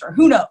kindergarten teacher,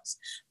 who knows,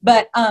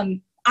 but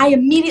I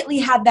immediately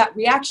had that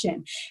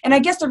reaction. And I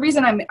guess the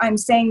reason I'm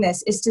saying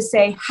this is to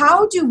say,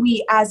 how do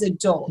we as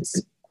adults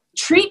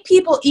treat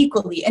people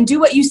equally and do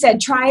what you said,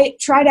 try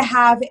to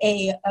have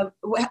a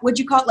what'd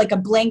you call it, like a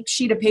blank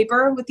sheet of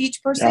paper with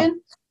each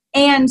person,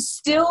 and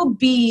still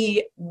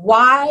be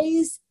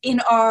wise in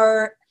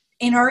our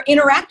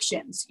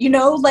interactions,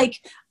 like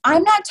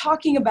I'm not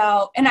talking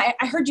about, and I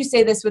heard you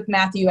say this with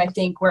Matthew, I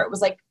think, where it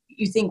was like,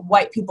 you think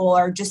white people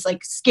are just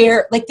like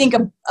scared, like think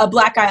a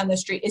black guy on the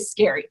street is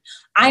scary.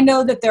 I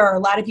know that there are a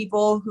lot of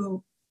people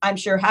who I'm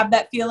sure have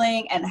that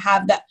feeling and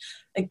have that,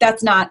 like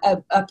that's not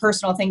a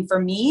personal thing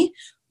for me.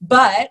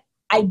 But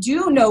I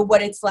do know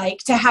what it's like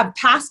to have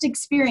past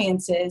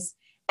experiences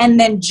and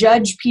then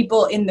judge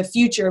people in the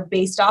future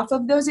based off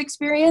of those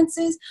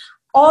experiences.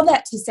 All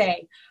that to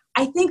say,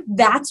 I think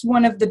that's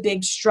one of the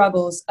big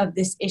struggles of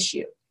this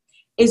issue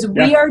is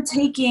we are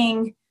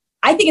taking,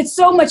 I think it's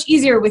so much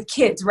easier with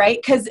kids, right?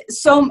 Because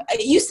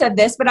you said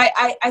this, but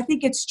I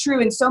think it's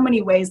true in so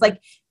many ways. Like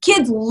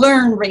kids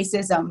learn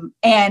racism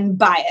and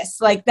bias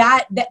like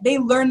that they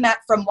learn that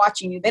from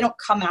watching you. They don't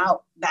come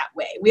out that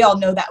way. We all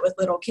know that with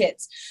little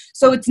kids.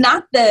 So it's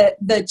not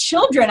the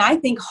children, I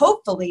think,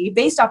 hopefully,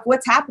 based off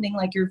what's happening,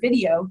 like your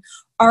video,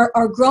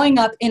 are growing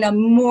up in a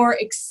more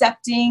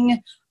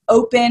accepting,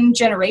 open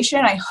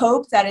generation. I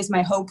hope that is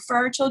my hope for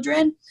our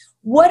children.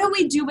 What do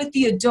we do with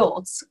the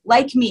adults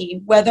like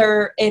me,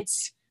 whether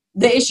it's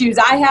the issues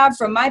I have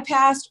from my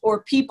past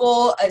or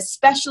people,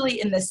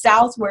 especially in the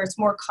South where it's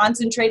more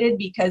concentrated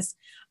because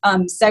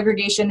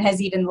segregation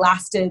has even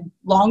lasted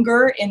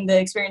longer in the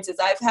experiences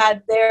I've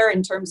had there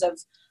in terms of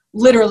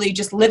literally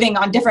just living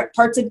on different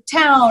parts of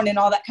town and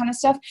all that kind of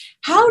stuff.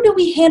 How do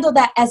we handle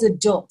that as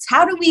adults?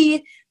 How do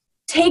we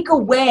take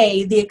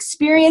away the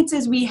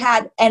experiences we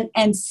had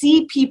and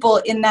see people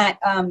in that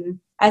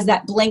as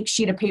that blank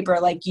sheet of paper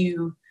like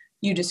you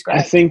described?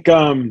 I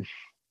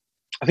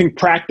think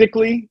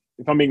practically,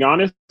 if I'm being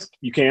honest,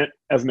 you can't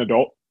as an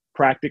adult,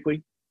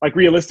 practically. Like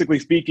realistically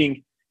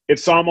speaking,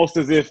 it's almost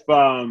as if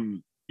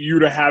you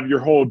to have your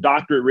whole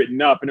doctorate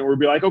written up and it would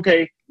be like,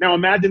 okay, now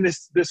imagine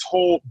this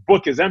whole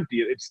book is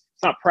empty. It's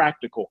not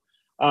practical.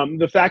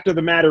 The fact of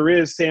the matter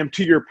is, Sam,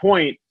 to your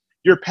point,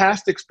 your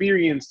past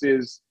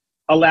experiences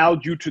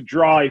allowed you to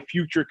draw a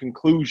future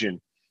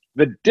conclusion.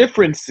 The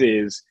difference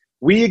is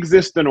we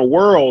exist in a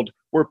world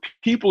where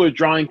people are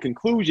drawing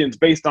conclusions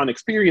based on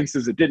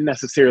experiences that didn't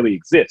necessarily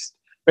exist,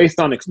 based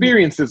on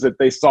experiences that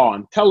they saw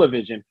on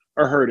television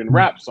or heard in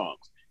rap songs.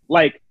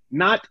 Like,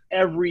 not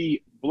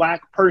every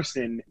Black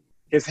person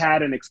has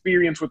had an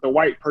experience with a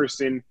white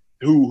person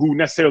who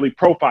necessarily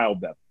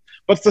profiled them.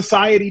 But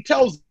society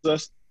tells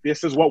us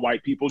this is what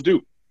white people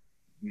do.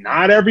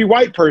 Not every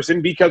white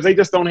person, because they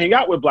just don't hang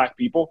out with Black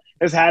people,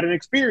 has had an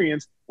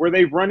experience where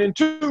they've run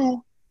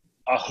into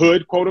a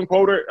hood, quote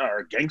unquote, or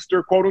a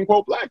gangster, quote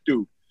unquote, black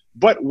dude.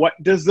 But what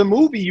does the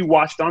movie you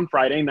watched on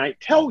Friday night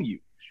tell you?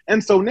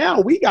 And so now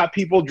we got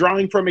people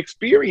drawing from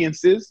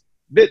experiences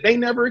that they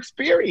never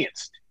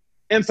experienced.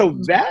 And so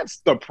that's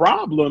the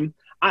problem.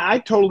 I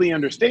totally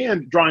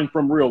understand drawing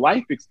from real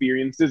life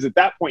experiences. At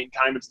that point in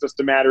time, it's just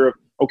a matter of,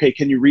 okay,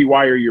 can you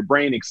rewire your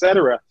brain, et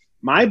cetera?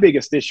 My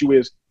biggest issue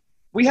is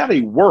we have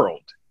a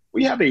world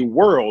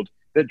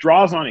that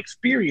draws on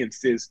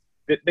experiences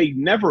that they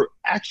never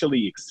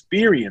actually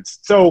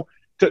experienced. So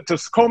to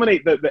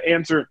culminate the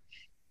answer,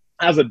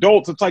 as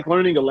adults, it's like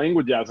learning a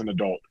language as an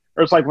adult,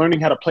 or it's like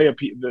learning how to play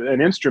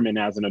an instrument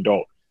as an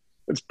adult.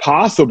 It's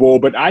possible,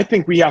 but I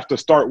think we have to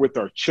start with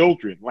our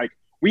children. Like,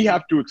 we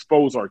have to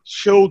expose our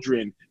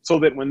children so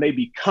that when they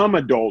become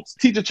adults,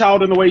 teach a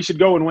child in the way he should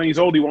go, and when he's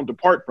old, he won't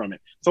depart from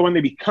it. So when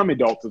they become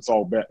adults, it's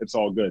all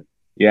good.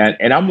 Yeah,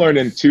 and I'm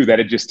learning too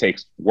that it just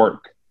takes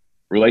work.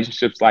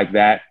 Relationships like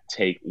that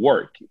take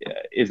work.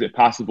 Is it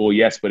possible?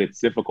 Yes, but it's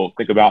difficult.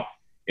 Think about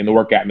in the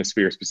work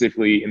atmosphere,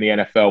 specifically in the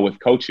NFL with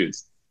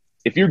coaches.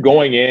 If you're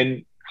going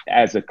in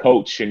as a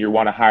coach and you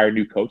want to hire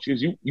new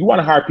coaches, you want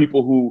to hire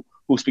people who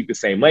speak the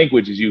same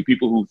language as you,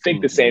 people who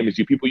think the same as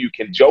you, people you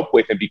can joke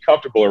with and be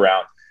comfortable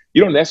around.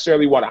 You don't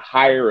necessarily want to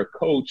hire a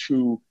coach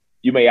who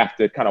you may have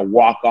to kind of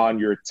walk on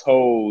your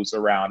toes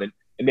around, and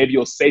maybe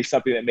you'll say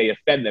something that may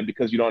offend them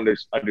because you don't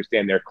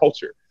understand their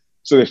culture.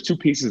 So there's two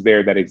pieces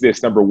there that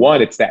exist. Number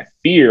one, it's that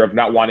fear of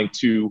not wanting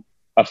to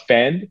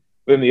offend.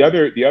 But then the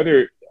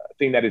other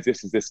thing that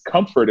exists is this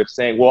comfort of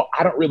saying, well,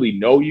 I don't really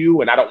know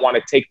you and I don't want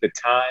to take the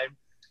time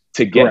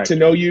to get to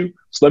know you.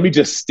 So let me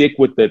just stick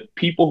with the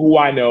people who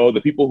I know,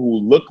 the people who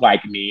look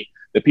like me,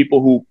 the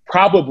people who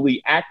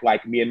probably act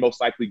like me and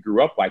most likely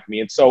grew up like me.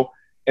 And so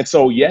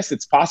yes,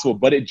 it's possible,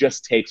 but it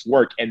just takes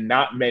work. And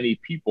not many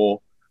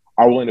people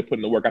are willing to put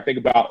in the work. I think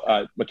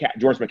about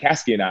George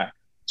McCaskey and I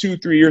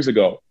 2-3 years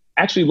ago,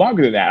 actually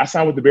longer than that. I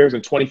signed with the Bears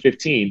in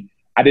 2015.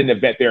 I did an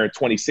event there in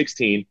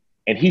 2016,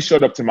 and he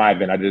showed up to my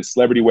event. I did a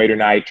celebrity waiter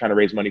night trying to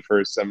raise money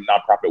for some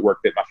nonprofit work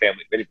that my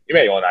family,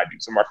 Emmanuel and I do,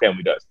 some of our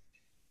family does.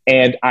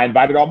 And I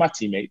invited all my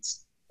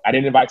teammates. I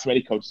didn't invite too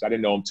many coaches. I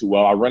didn't know them too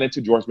well. I run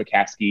into George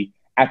McCaskey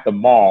at the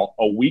mall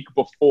a week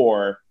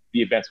before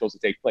the event's supposed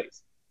to take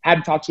place.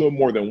 Hadn't talked to him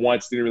more than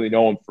once, didn't really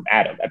know him from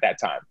Adam at that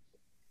time.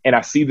 And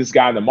I see this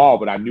guy in the mall,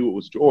 but I knew it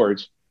was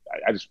George.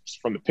 I just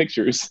from the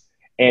pictures.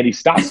 And he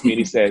stops me and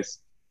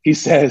he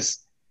says,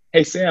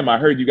 hey, Sam, I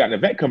heard you got an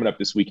event coming up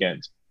this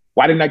weekend.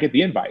 Why didn't I get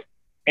the invite?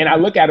 And I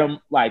look at him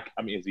like,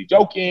 I mean, is he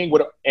joking?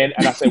 And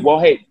I say, well,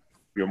 hey,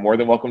 you're more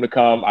than welcome to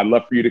come. I'd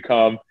love for you to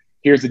come.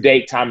 Here's the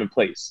date, time, and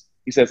place.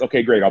 He says,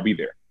 okay, great, I'll be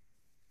there.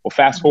 Well,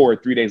 fast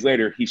forward 3 days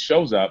later, he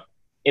shows up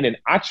in an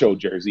Acho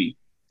jersey,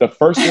 the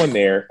first one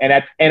there. And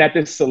at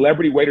this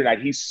celebrity waiter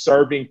night, he's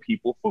serving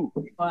people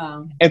food.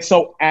 Wow. And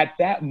so at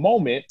that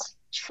moment,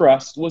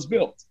 trust was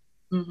built.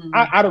 Mm-hmm.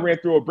 I'd have ran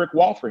through a brick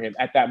wall for him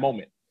at that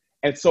moment.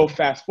 And so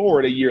fast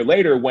forward a year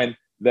later, when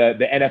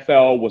the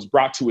NFL was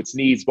brought to its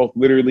knees, both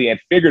literally and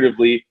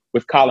figuratively,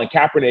 with Colin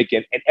Kaepernick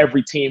and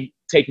every team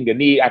taking a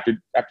knee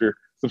after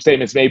some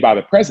statements made by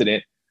the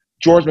president,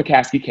 George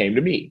McCaskey came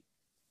to me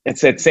and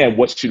said, Sam,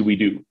 what should we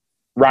do?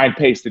 Ryan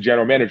Pace, the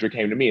general manager,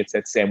 came to me and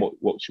said, Sam,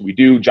 what should we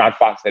do? John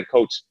Fox, head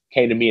coach,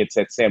 came to me and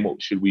said, Sam, what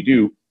should we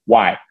do?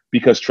 Why?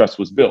 Because trust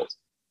was built.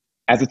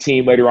 As a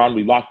team, later on,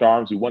 we locked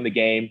arms. We won the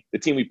game. The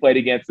team we played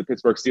against, the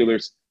Pittsburgh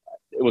Steelers,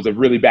 it was a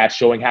really bad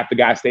showing. Half the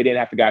guys stayed in,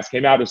 half the guys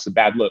came out. It was a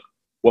bad look.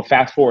 Well,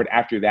 fast forward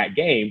after that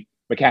game,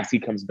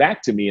 McCaskey comes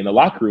back to me in the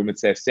locker room and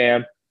says,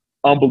 Sam,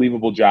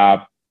 unbelievable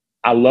job.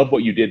 I love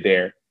what you did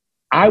there.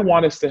 I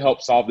want us to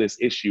help solve this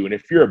issue. And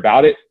if you're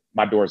about it,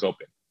 my door's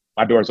open.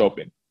 My door's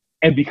open.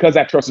 And because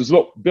that trust was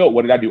built,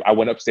 what did I do? I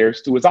went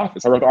upstairs to his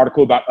office. I wrote an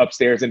article about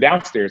upstairs and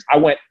downstairs. I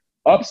went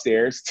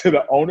upstairs to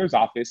the owner's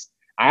office.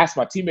 I asked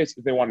my teammates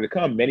if they wanted to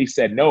come. Many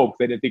said no because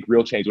they didn't think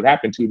real change would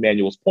happen. To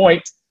Emmanuel's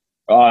point,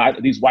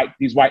 these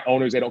white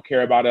owners, they don't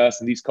care about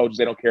us, and these coaches,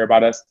 they don't care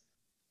about us.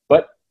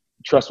 But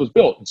trust was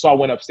built. And so I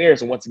went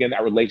upstairs, and once again,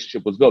 that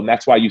relationship was built. And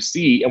that's why you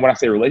see, and when I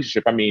say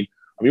relationship, I mean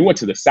we went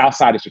to the south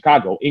side of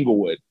Chicago,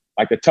 Inglewood,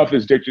 like the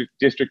toughest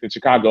district in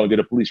Chicago, and did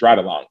a police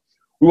ride-along.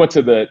 We went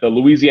to the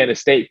Louisiana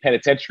State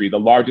Penitentiary, the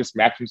largest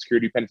maximum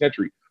security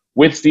penitentiary,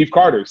 with Steve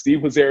Carter.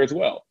 Steve was there as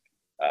well.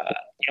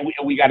 And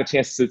we got a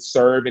chance to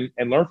serve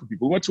and learn from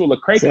people. We went to a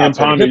Lecrae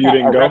concert,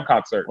 a rap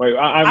concert. Wait,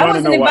 I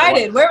wasn't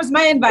invited. Where was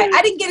my invite?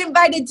 I didn't get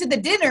invited to the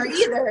dinner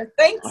either.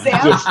 Thanks,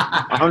 Sam.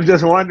 I'm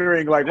just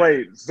wondering, like,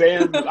 wait,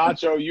 Sam,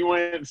 Acho, you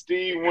went,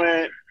 Steve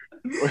went.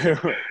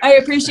 I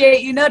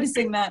appreciate you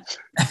noticing that.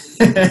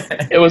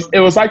 It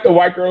was like the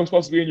white girl who was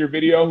supposed to be in your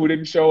video who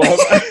didn't show up.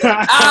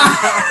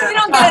 We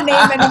don't get a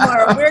name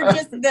anymore. We're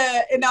just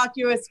the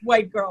innocuous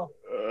white girl.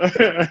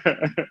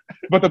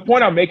 But the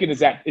point I'm making is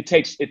that it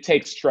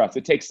takes trust.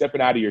 It takes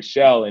stepping out of your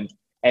shell and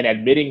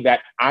admitting that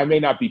I may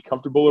not be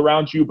comfortable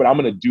around you, but I'm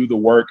going to do the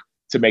work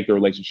to make the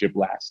relationship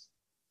last.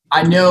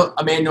 I know,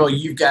 Emmanuel,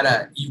 you've got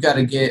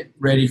to get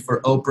ready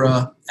for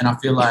Oprah, and I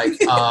feel like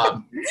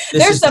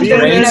there's something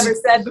we never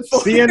said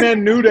before.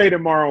 CNN New Day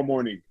tomorrow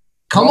morning.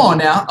 Come on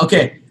now.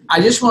 Okay, I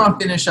just want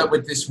to finish up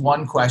with this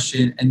one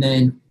question, and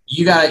then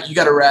you got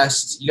to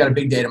rest. You got a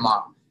big day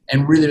tomorrow,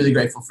 and really, really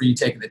grateful for you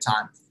taking the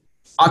time.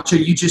 Acho,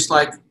 you just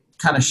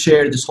kind of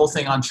shared this whole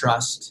thing on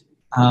trust.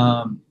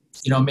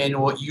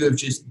 Emmanuel, what you have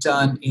just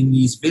done in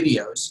these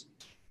videos.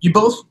 You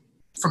both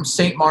from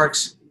St.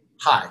 Mark's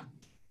High,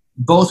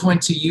 both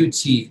went to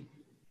UT.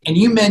 And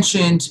you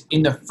mentioned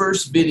in the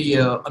first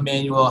video,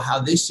 Emmanuel, how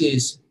this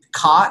is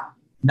caught,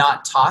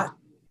 not taught.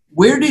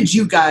 Where did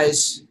you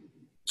guys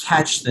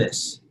catch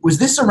this? Was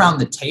this around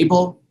the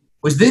table?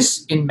 Was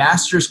this in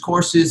master's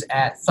courses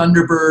at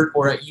Thunderbird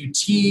or at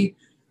UT?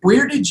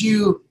 Where did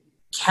you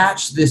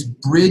catch this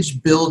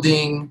bridge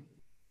building,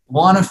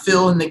 want to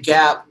fill in the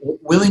gap,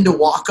 willing to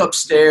walk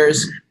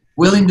upstairs,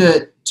 willing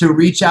to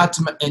reach out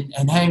to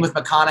and hang with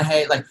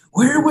McConaughey? Like,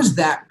 where was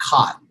that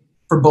caught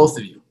for both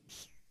of you?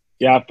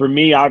 Yeah, for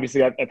me,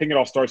 obviously, I think it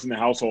all starts in the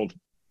household.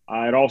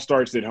 It all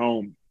starts at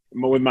home.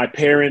 With my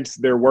parents,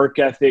 their work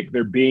ethic,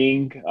 their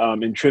being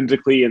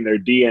intrinsically in their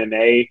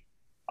DNA,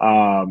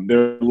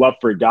 their love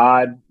for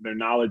God, their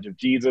knowledge of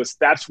Jesus.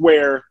 That's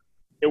where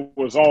it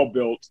was all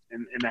built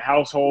in the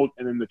household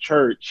and in the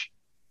church.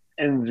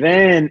 And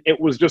then it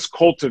was just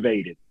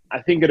cultivated.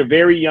 I think at a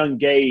very young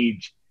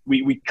age,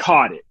 we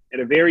caught it.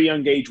 At a very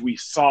young age, we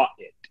saw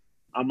it.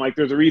 I'm like,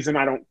 there's a reason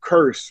I don't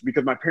curse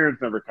because my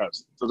parents never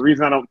cussed. There's a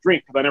reason I don't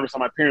drink because I never saw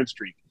my parents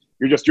drink.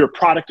 You're a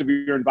product of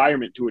your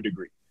environment to a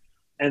degree.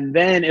 And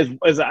then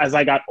as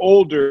I got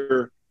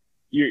older,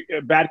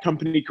 bad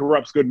company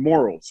corrupts good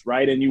morals,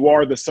 right? And you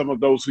are the sum of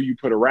those who you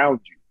put around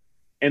you.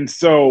 And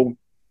so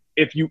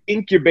if you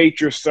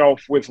incubate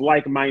yourself with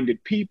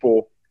like-minded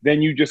people,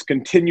 then you just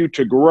continue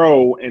to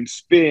grow and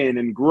spin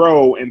and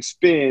grow and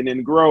spin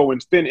and grow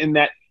and spin in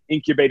that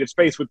incubated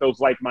space with those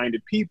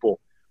like-minded people.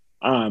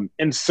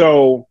 And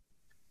so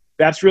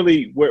that's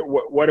really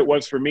what it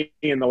was for me.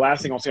 And the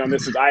last thing I'll say on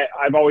this is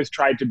I've always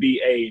tried to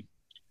be a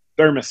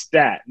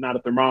thermostat, not a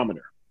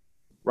thermometer,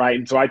 right?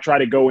 And so I try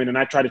to go in and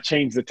I try to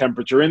change the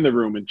temperature in the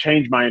room and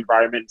change my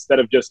environment instead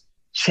of just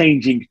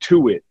changing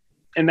to it.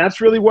 And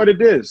that's really what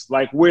it is.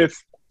 Like with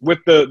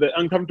the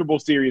Uncomfortable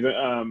series,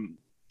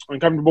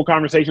 Uncomfortable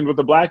Conversations with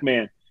the Black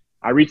Man,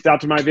 I reached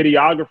out to my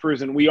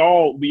videographers and we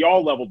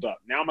all leveled up.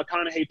 Now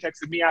McConaughey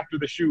texted me after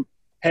the shoot,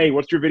 hey,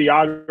 what's your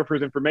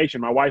videographer's information?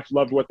 My wife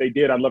loved what they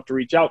did. I'd love to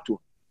reach out to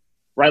them,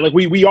 right? Like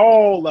we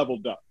all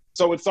leveled up.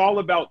 So it's all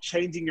about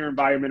changing your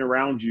environment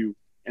around you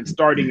and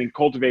starting and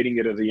cultivating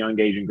it at a young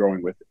age and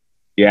growing with it.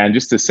 Yeah, and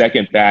just to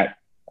second that,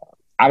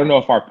 I don't know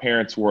if our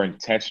parents were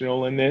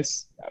intentional in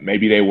this.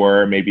 Maybe they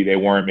were, maybe they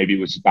weren't. Maybe it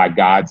was by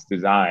God's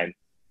design.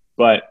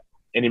 But,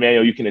 and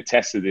Emmanuel, you can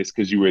attest to this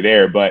because you were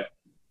there, but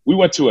we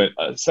went to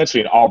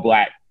essentially an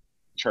all-black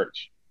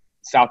church,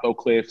 South Oak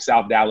Cliff,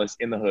 South Dallas,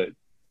 in the hood.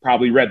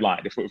 Probably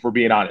redlined, if we're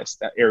being honest.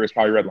 That area is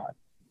probably redlined.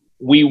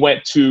 We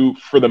went to,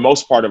 for the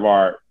most part of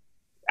our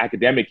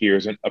academic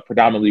years, a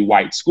predominantly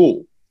white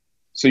school.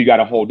 So you got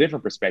a whole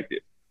different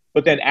perspective.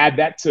 But then add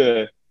that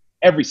to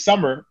every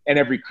summer and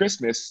every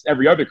Christmas,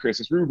 every other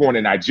Christmas, we were going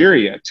to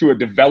Nigeria, to a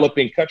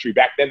developing country.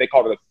 Back then they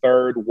called it a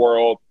third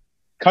world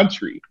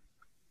country.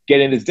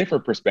 Getting this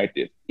different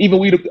perspective. Even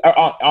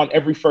on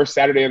every first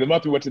Saturday of the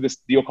month, we went to this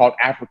deal called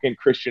African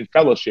Christian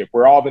Fellowship,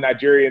 where all the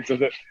Nigerians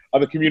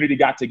of the community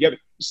got together.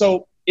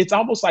 So it's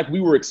almost like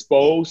we were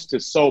exposed to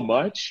so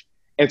much.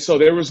 And so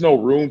there was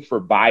no room for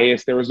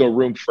bias. There was no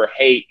room for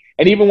hate.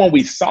 And even when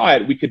we saw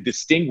it, we could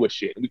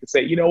distinguish it. And we could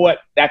say, you know what,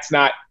 that's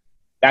not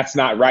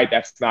right.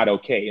 That's not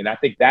okay. And I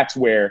think that's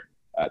where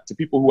to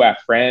people who have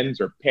friends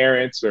or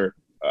parents or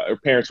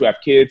parents who have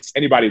kids,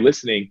 anybody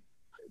listening,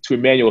 to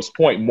Emmanuel's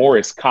point, more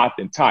is caught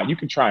than taught. You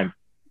can try and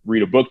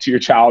read a book to your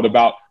child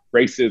about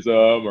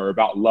racism or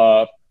about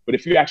love, but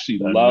if you actually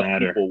love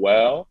people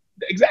well,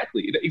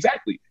 exactly.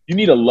 You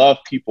need to love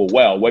people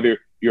well, whether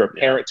you're a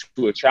parent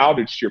to a child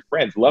or just your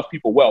friends. Love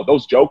people well.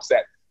 Those jokes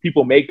that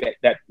people make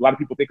that a lot of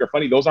people think are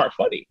funny, those aren't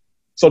funny.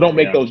 So don't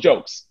make those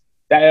jokes.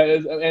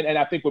 And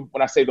I think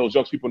when I say those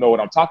jokes, people know what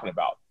I'm talking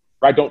about,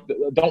 right?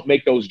 Don't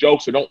make those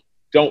jokes, or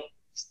don't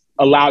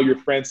allow your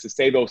friends to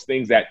say those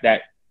things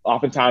that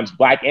oftentimes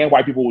Black and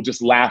white people will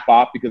just laugh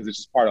off because it's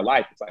just part of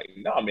life. It's like,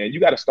 no, man, you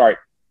got to start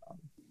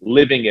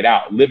living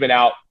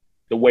out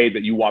the way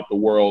that you want the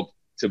world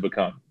to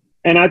become.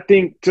 And I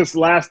think just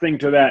last thing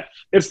to that,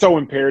 it's so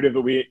imperative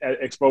that we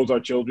expose our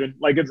children.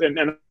 Like,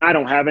 and I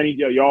don't have any,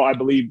 y'all, I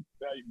believe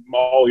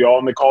all y'all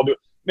on the call do it.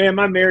 Man,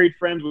 my married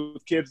friends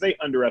with kids, they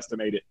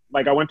underestimate it.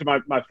 Like, I went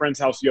to my friend's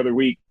house the other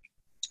week,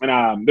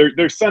 and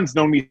their son's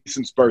known me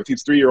since birth.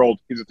 He's a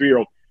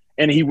 3-year-old.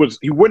 And he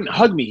wouldn't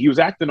hug me. He was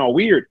acting all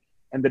weird.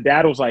 And the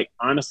dad was like,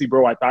 honestly,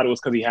 bro, I thought it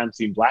was because he hadn't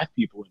seen Black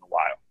people in a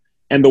while.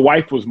 And the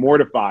wife was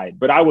mortified.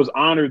 But I was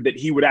honored that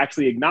he would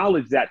actually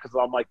acknowledge that, because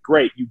I'm like,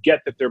 great, you get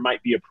that there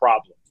might be a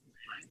problem.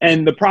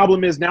 And the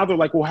problem is now they're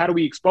like, well, how do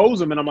we expose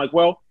them? And I'm like,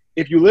 well,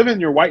 if you live in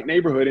your white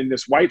neighborhood in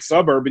this white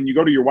suburb and you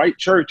go to your white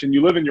church and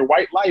you live in your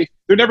white life,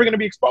 they're never going to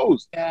be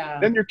exposed. Yeah.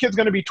 Then your kid's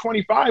going to be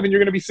 25 and you're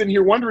going to be sitting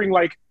here wondering,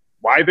 like,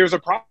 why there's a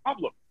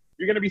problem.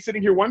 You're going to be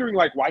sitting here wondering,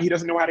 like, why he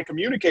doesn't know how to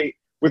communicate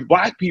with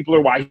Black people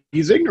or why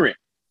he's ignorant.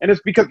 And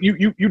it's because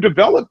you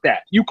developed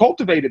that, you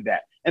cultivated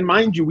that. And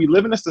mind you, we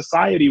live in a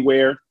society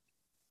where,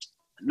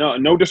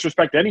 no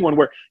disrespect to anyone,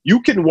 where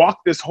you can walk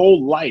this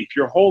whole life,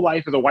 your whole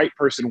life as a white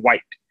person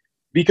white,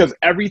 because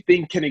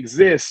everything can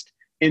exist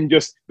in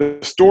just the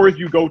stores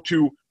you go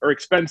to are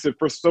expensive.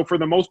 So for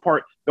the most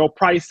part, they'll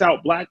price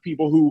out Black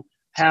people who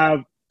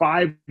have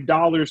 $5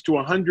 to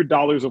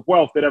 $100 of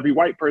wealth that every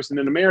white person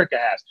in America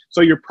has.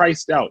 So you're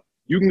priced out.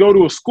 You can go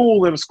to a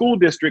school in a school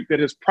district that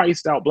has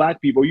priced out Black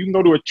people. You can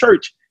go to a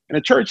church in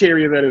a church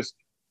area that is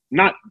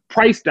not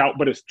priced out,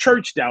 but is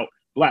churched out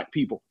Black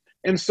people.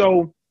 And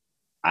so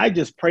I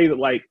just pray that,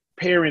 like,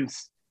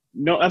 parents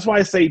know. That's why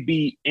I say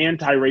be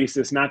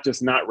anti-racist, not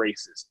just not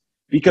racist,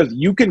 because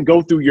you can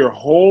go through your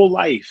whole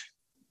life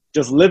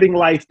just living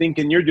life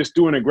thinking you're just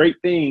doing a great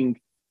thing,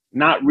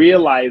 not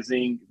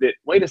realizing that,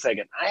 wait a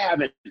second, I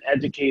haven't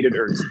educated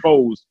or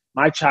exposed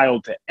my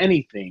child to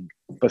anything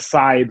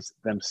besides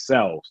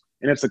themselves.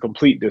 And it's a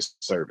complete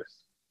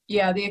disservice.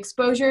 Yeah, the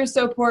exposure is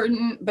so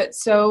important, but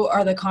so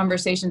are the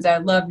conversations. I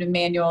loved,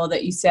 Emmanuel,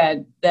 that you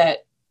said that,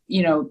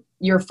 you know,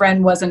 your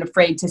friend wasn't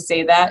afraid to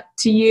say that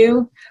to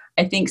you.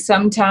 I think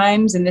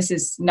sometimes, and this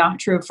is not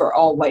true for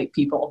all white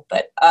people,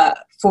 but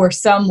for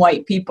some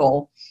white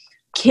people,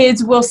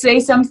 kids will say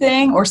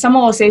something or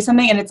someone will say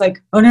something and it's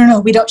like, oh, no,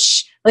 we don't,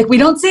 like, we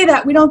don't say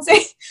that. We don't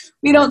say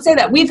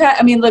that.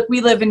 Look,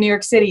 we live in New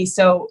York City,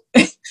 so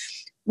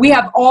we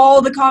have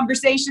all the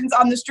conversations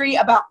on the street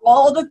about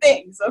all the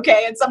things,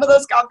 okay? And some of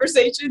those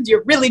conversations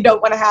you really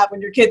don't want to have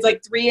when your kid's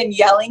like 3 and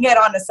yelling it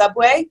on a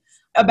subway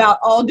about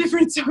all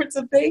different sorts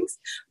of things.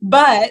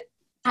 But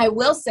I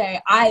will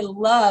say I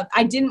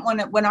didn't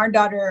want to, when our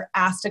daughter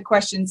asked a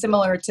question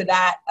similar to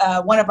that,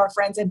 one of our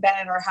friends had been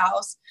at our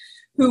house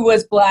who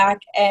was Black,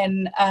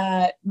 and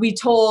we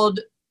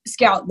told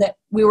Scout that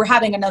we were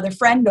having another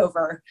friend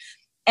over.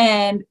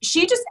 And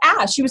she just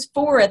asked, she was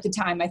 4 at the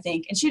time, I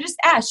think. And she just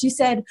asked, she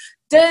said,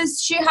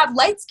 does she have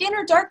light skin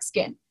or dark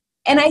skin?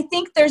 And I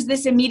think there's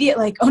this immediate,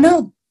 like, oh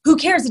no, who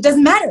cares? It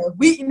doesn't matter.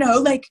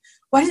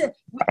 Why does it,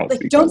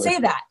 like, don't say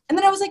that. And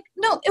then I was like,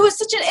 no, it was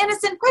such an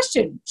innocent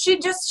question. She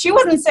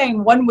wasn't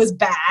saying one was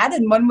bad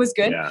and one was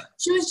good. Yeah.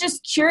 She was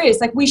just curious.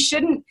 Like, we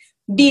shouldn't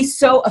be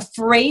so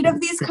afraid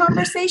of these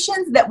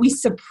conversations that we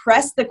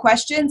suppress the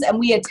questions and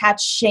we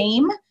attach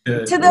shame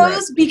to those,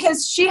 right?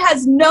 Because she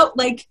has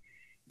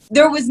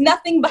there was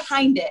nothing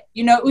behind it.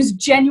 You know, it was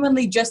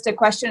genuinely just a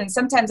question. And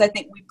sometimes I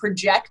think we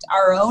project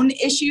our own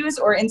issues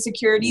or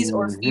insecurities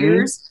or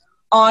fears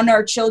on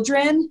our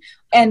children,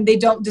 and they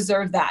don't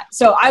deserve that.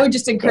 So I would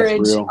just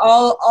encourage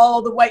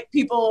all the white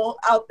people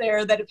out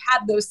there that have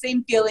had those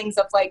same feelings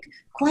of like,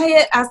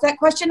 quiet, ask that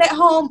question at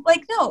home.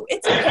 Like, no,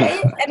 it's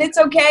okay. And it's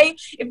okay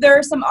if there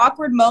are some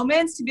awkward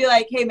moments to be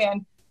like, hey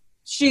man,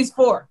 she's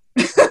 4.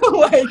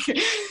 Like,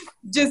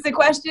 just a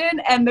question,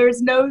 and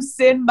there's no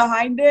sin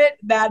behind it.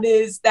 That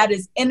is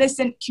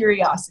innocent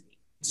curiosity.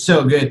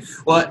 So good.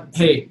 Well,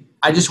 hey,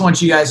 I just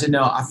want you guys to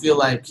know, I feel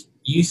like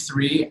you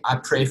 3, I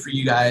pray for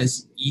you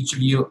guys, each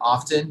of you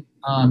often,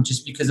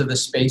 just because of the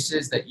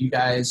spaces that you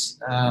guys,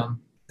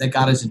 that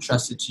God has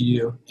entrusted to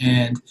you.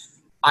 And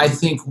I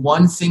think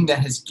one thing that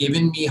has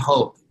given me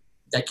hope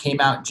that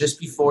came out just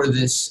before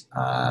this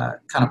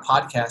kind of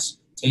podcast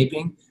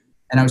taping,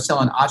 and I was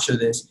telling Acho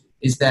this,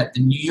 is that the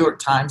New York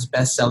Times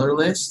bestseller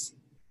list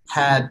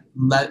had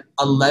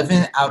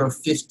 11 out of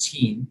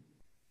 15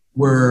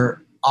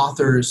 were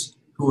authors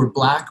who were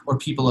Black or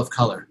people of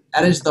color.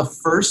 That is the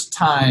first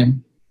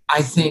time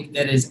I think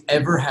that has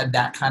ever had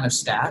that kind of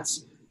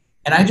stats.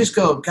 And I just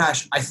go,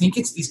 gosh, I think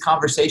it's these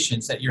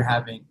conversations that you're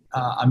having,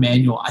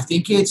 Emmanuel. I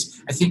think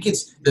it's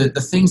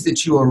the things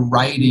that you are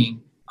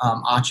writing,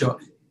 Acho.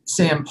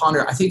 Sam,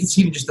 Ponder, I think it's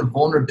even just the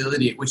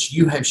vulnerability at which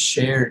you have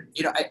shared.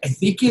 You know, I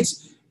think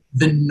it's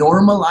the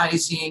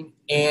normalizing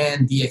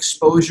and the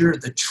exposure,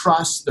 the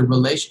trust, the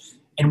relation,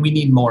 and we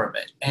need more of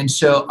it. And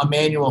so,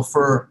 Emmanuel,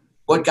 for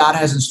what God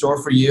has in store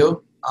for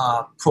you,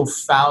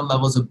 profound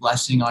levels of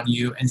blessing on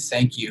you, and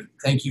thank you.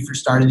 Thank you for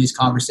starting these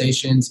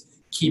conversations.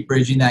 Keep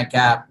bridging that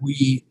gap.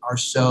 We are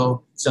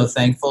so, so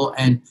thankful.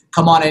 And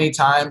come on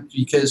anytime,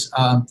 because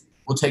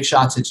we'll take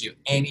shots at you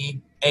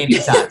anytime. Well,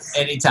 now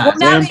Sam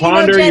that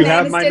Ponder, you know Jen you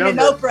have Aniston my and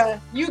number. Oprah,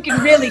 you can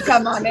really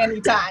come on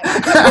anytime.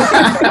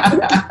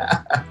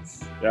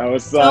 Yeah,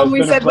 it's Tell 'em we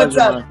been a said what's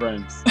pleasure, up. my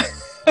friends.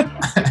 Love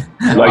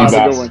you, Have a boss.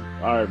 good one.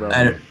 All right, bro.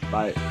 Later.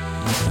 Bye.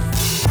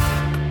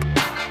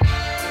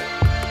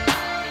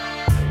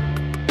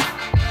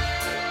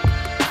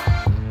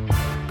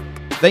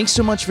 Thanks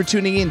so much for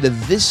tuning in to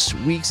this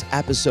week's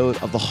episode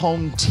of the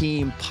Home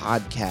Team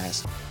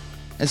Podcast.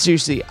 And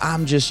seriously,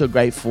 I'm just so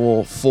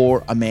grateful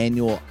for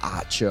Emmanuel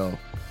Acho.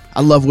 I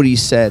love what he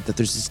said, that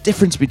there's this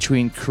difference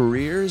between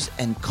careers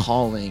and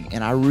calling.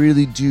 And I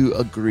really do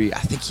agree. I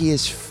think he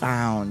has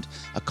found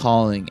a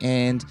calling.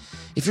 And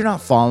if you're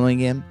not following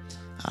him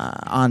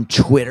on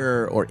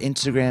Twitter or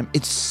Instagram,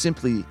 it's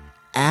simply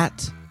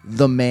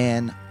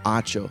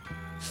 @theManAcho.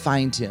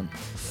 Find him,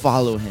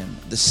 follow him.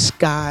 The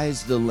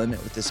sky's the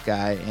limit with this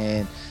guy.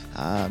 And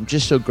I'm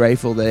just so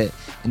grateful that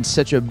in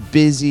such a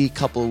busy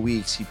couple of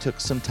weeks, he took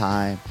some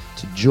time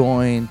to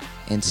join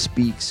and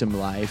speak some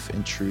life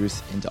and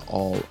truth into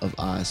all of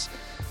us.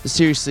 But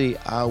seriously,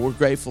 we're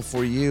grateful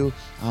for you.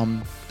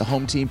 The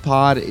Home Team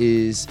Pod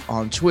is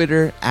on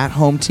Twitter at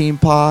Home Team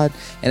Pod,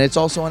 and it's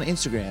also on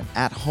Instagram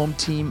at Home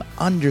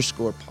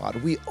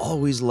Team_pod. We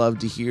always love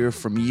to hear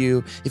from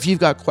you. If you've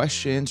got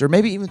questions or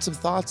maybe even some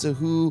thoughts of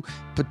who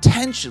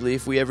potentially,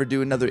 if we ever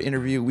do another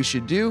interview, we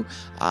should do,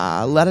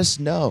 let us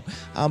know.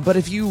 But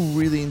if you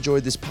really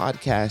enjoyed this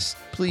podcast,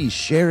 please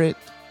share it,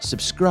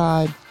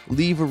 subscribe,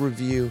 leave a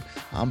review.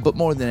 But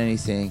more than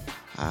anything,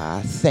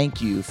 thank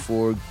you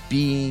for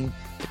being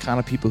the kind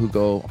of people who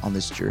go on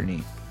this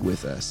journey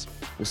with us.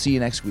 We'll see you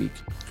next week.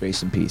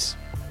 Grace and peace.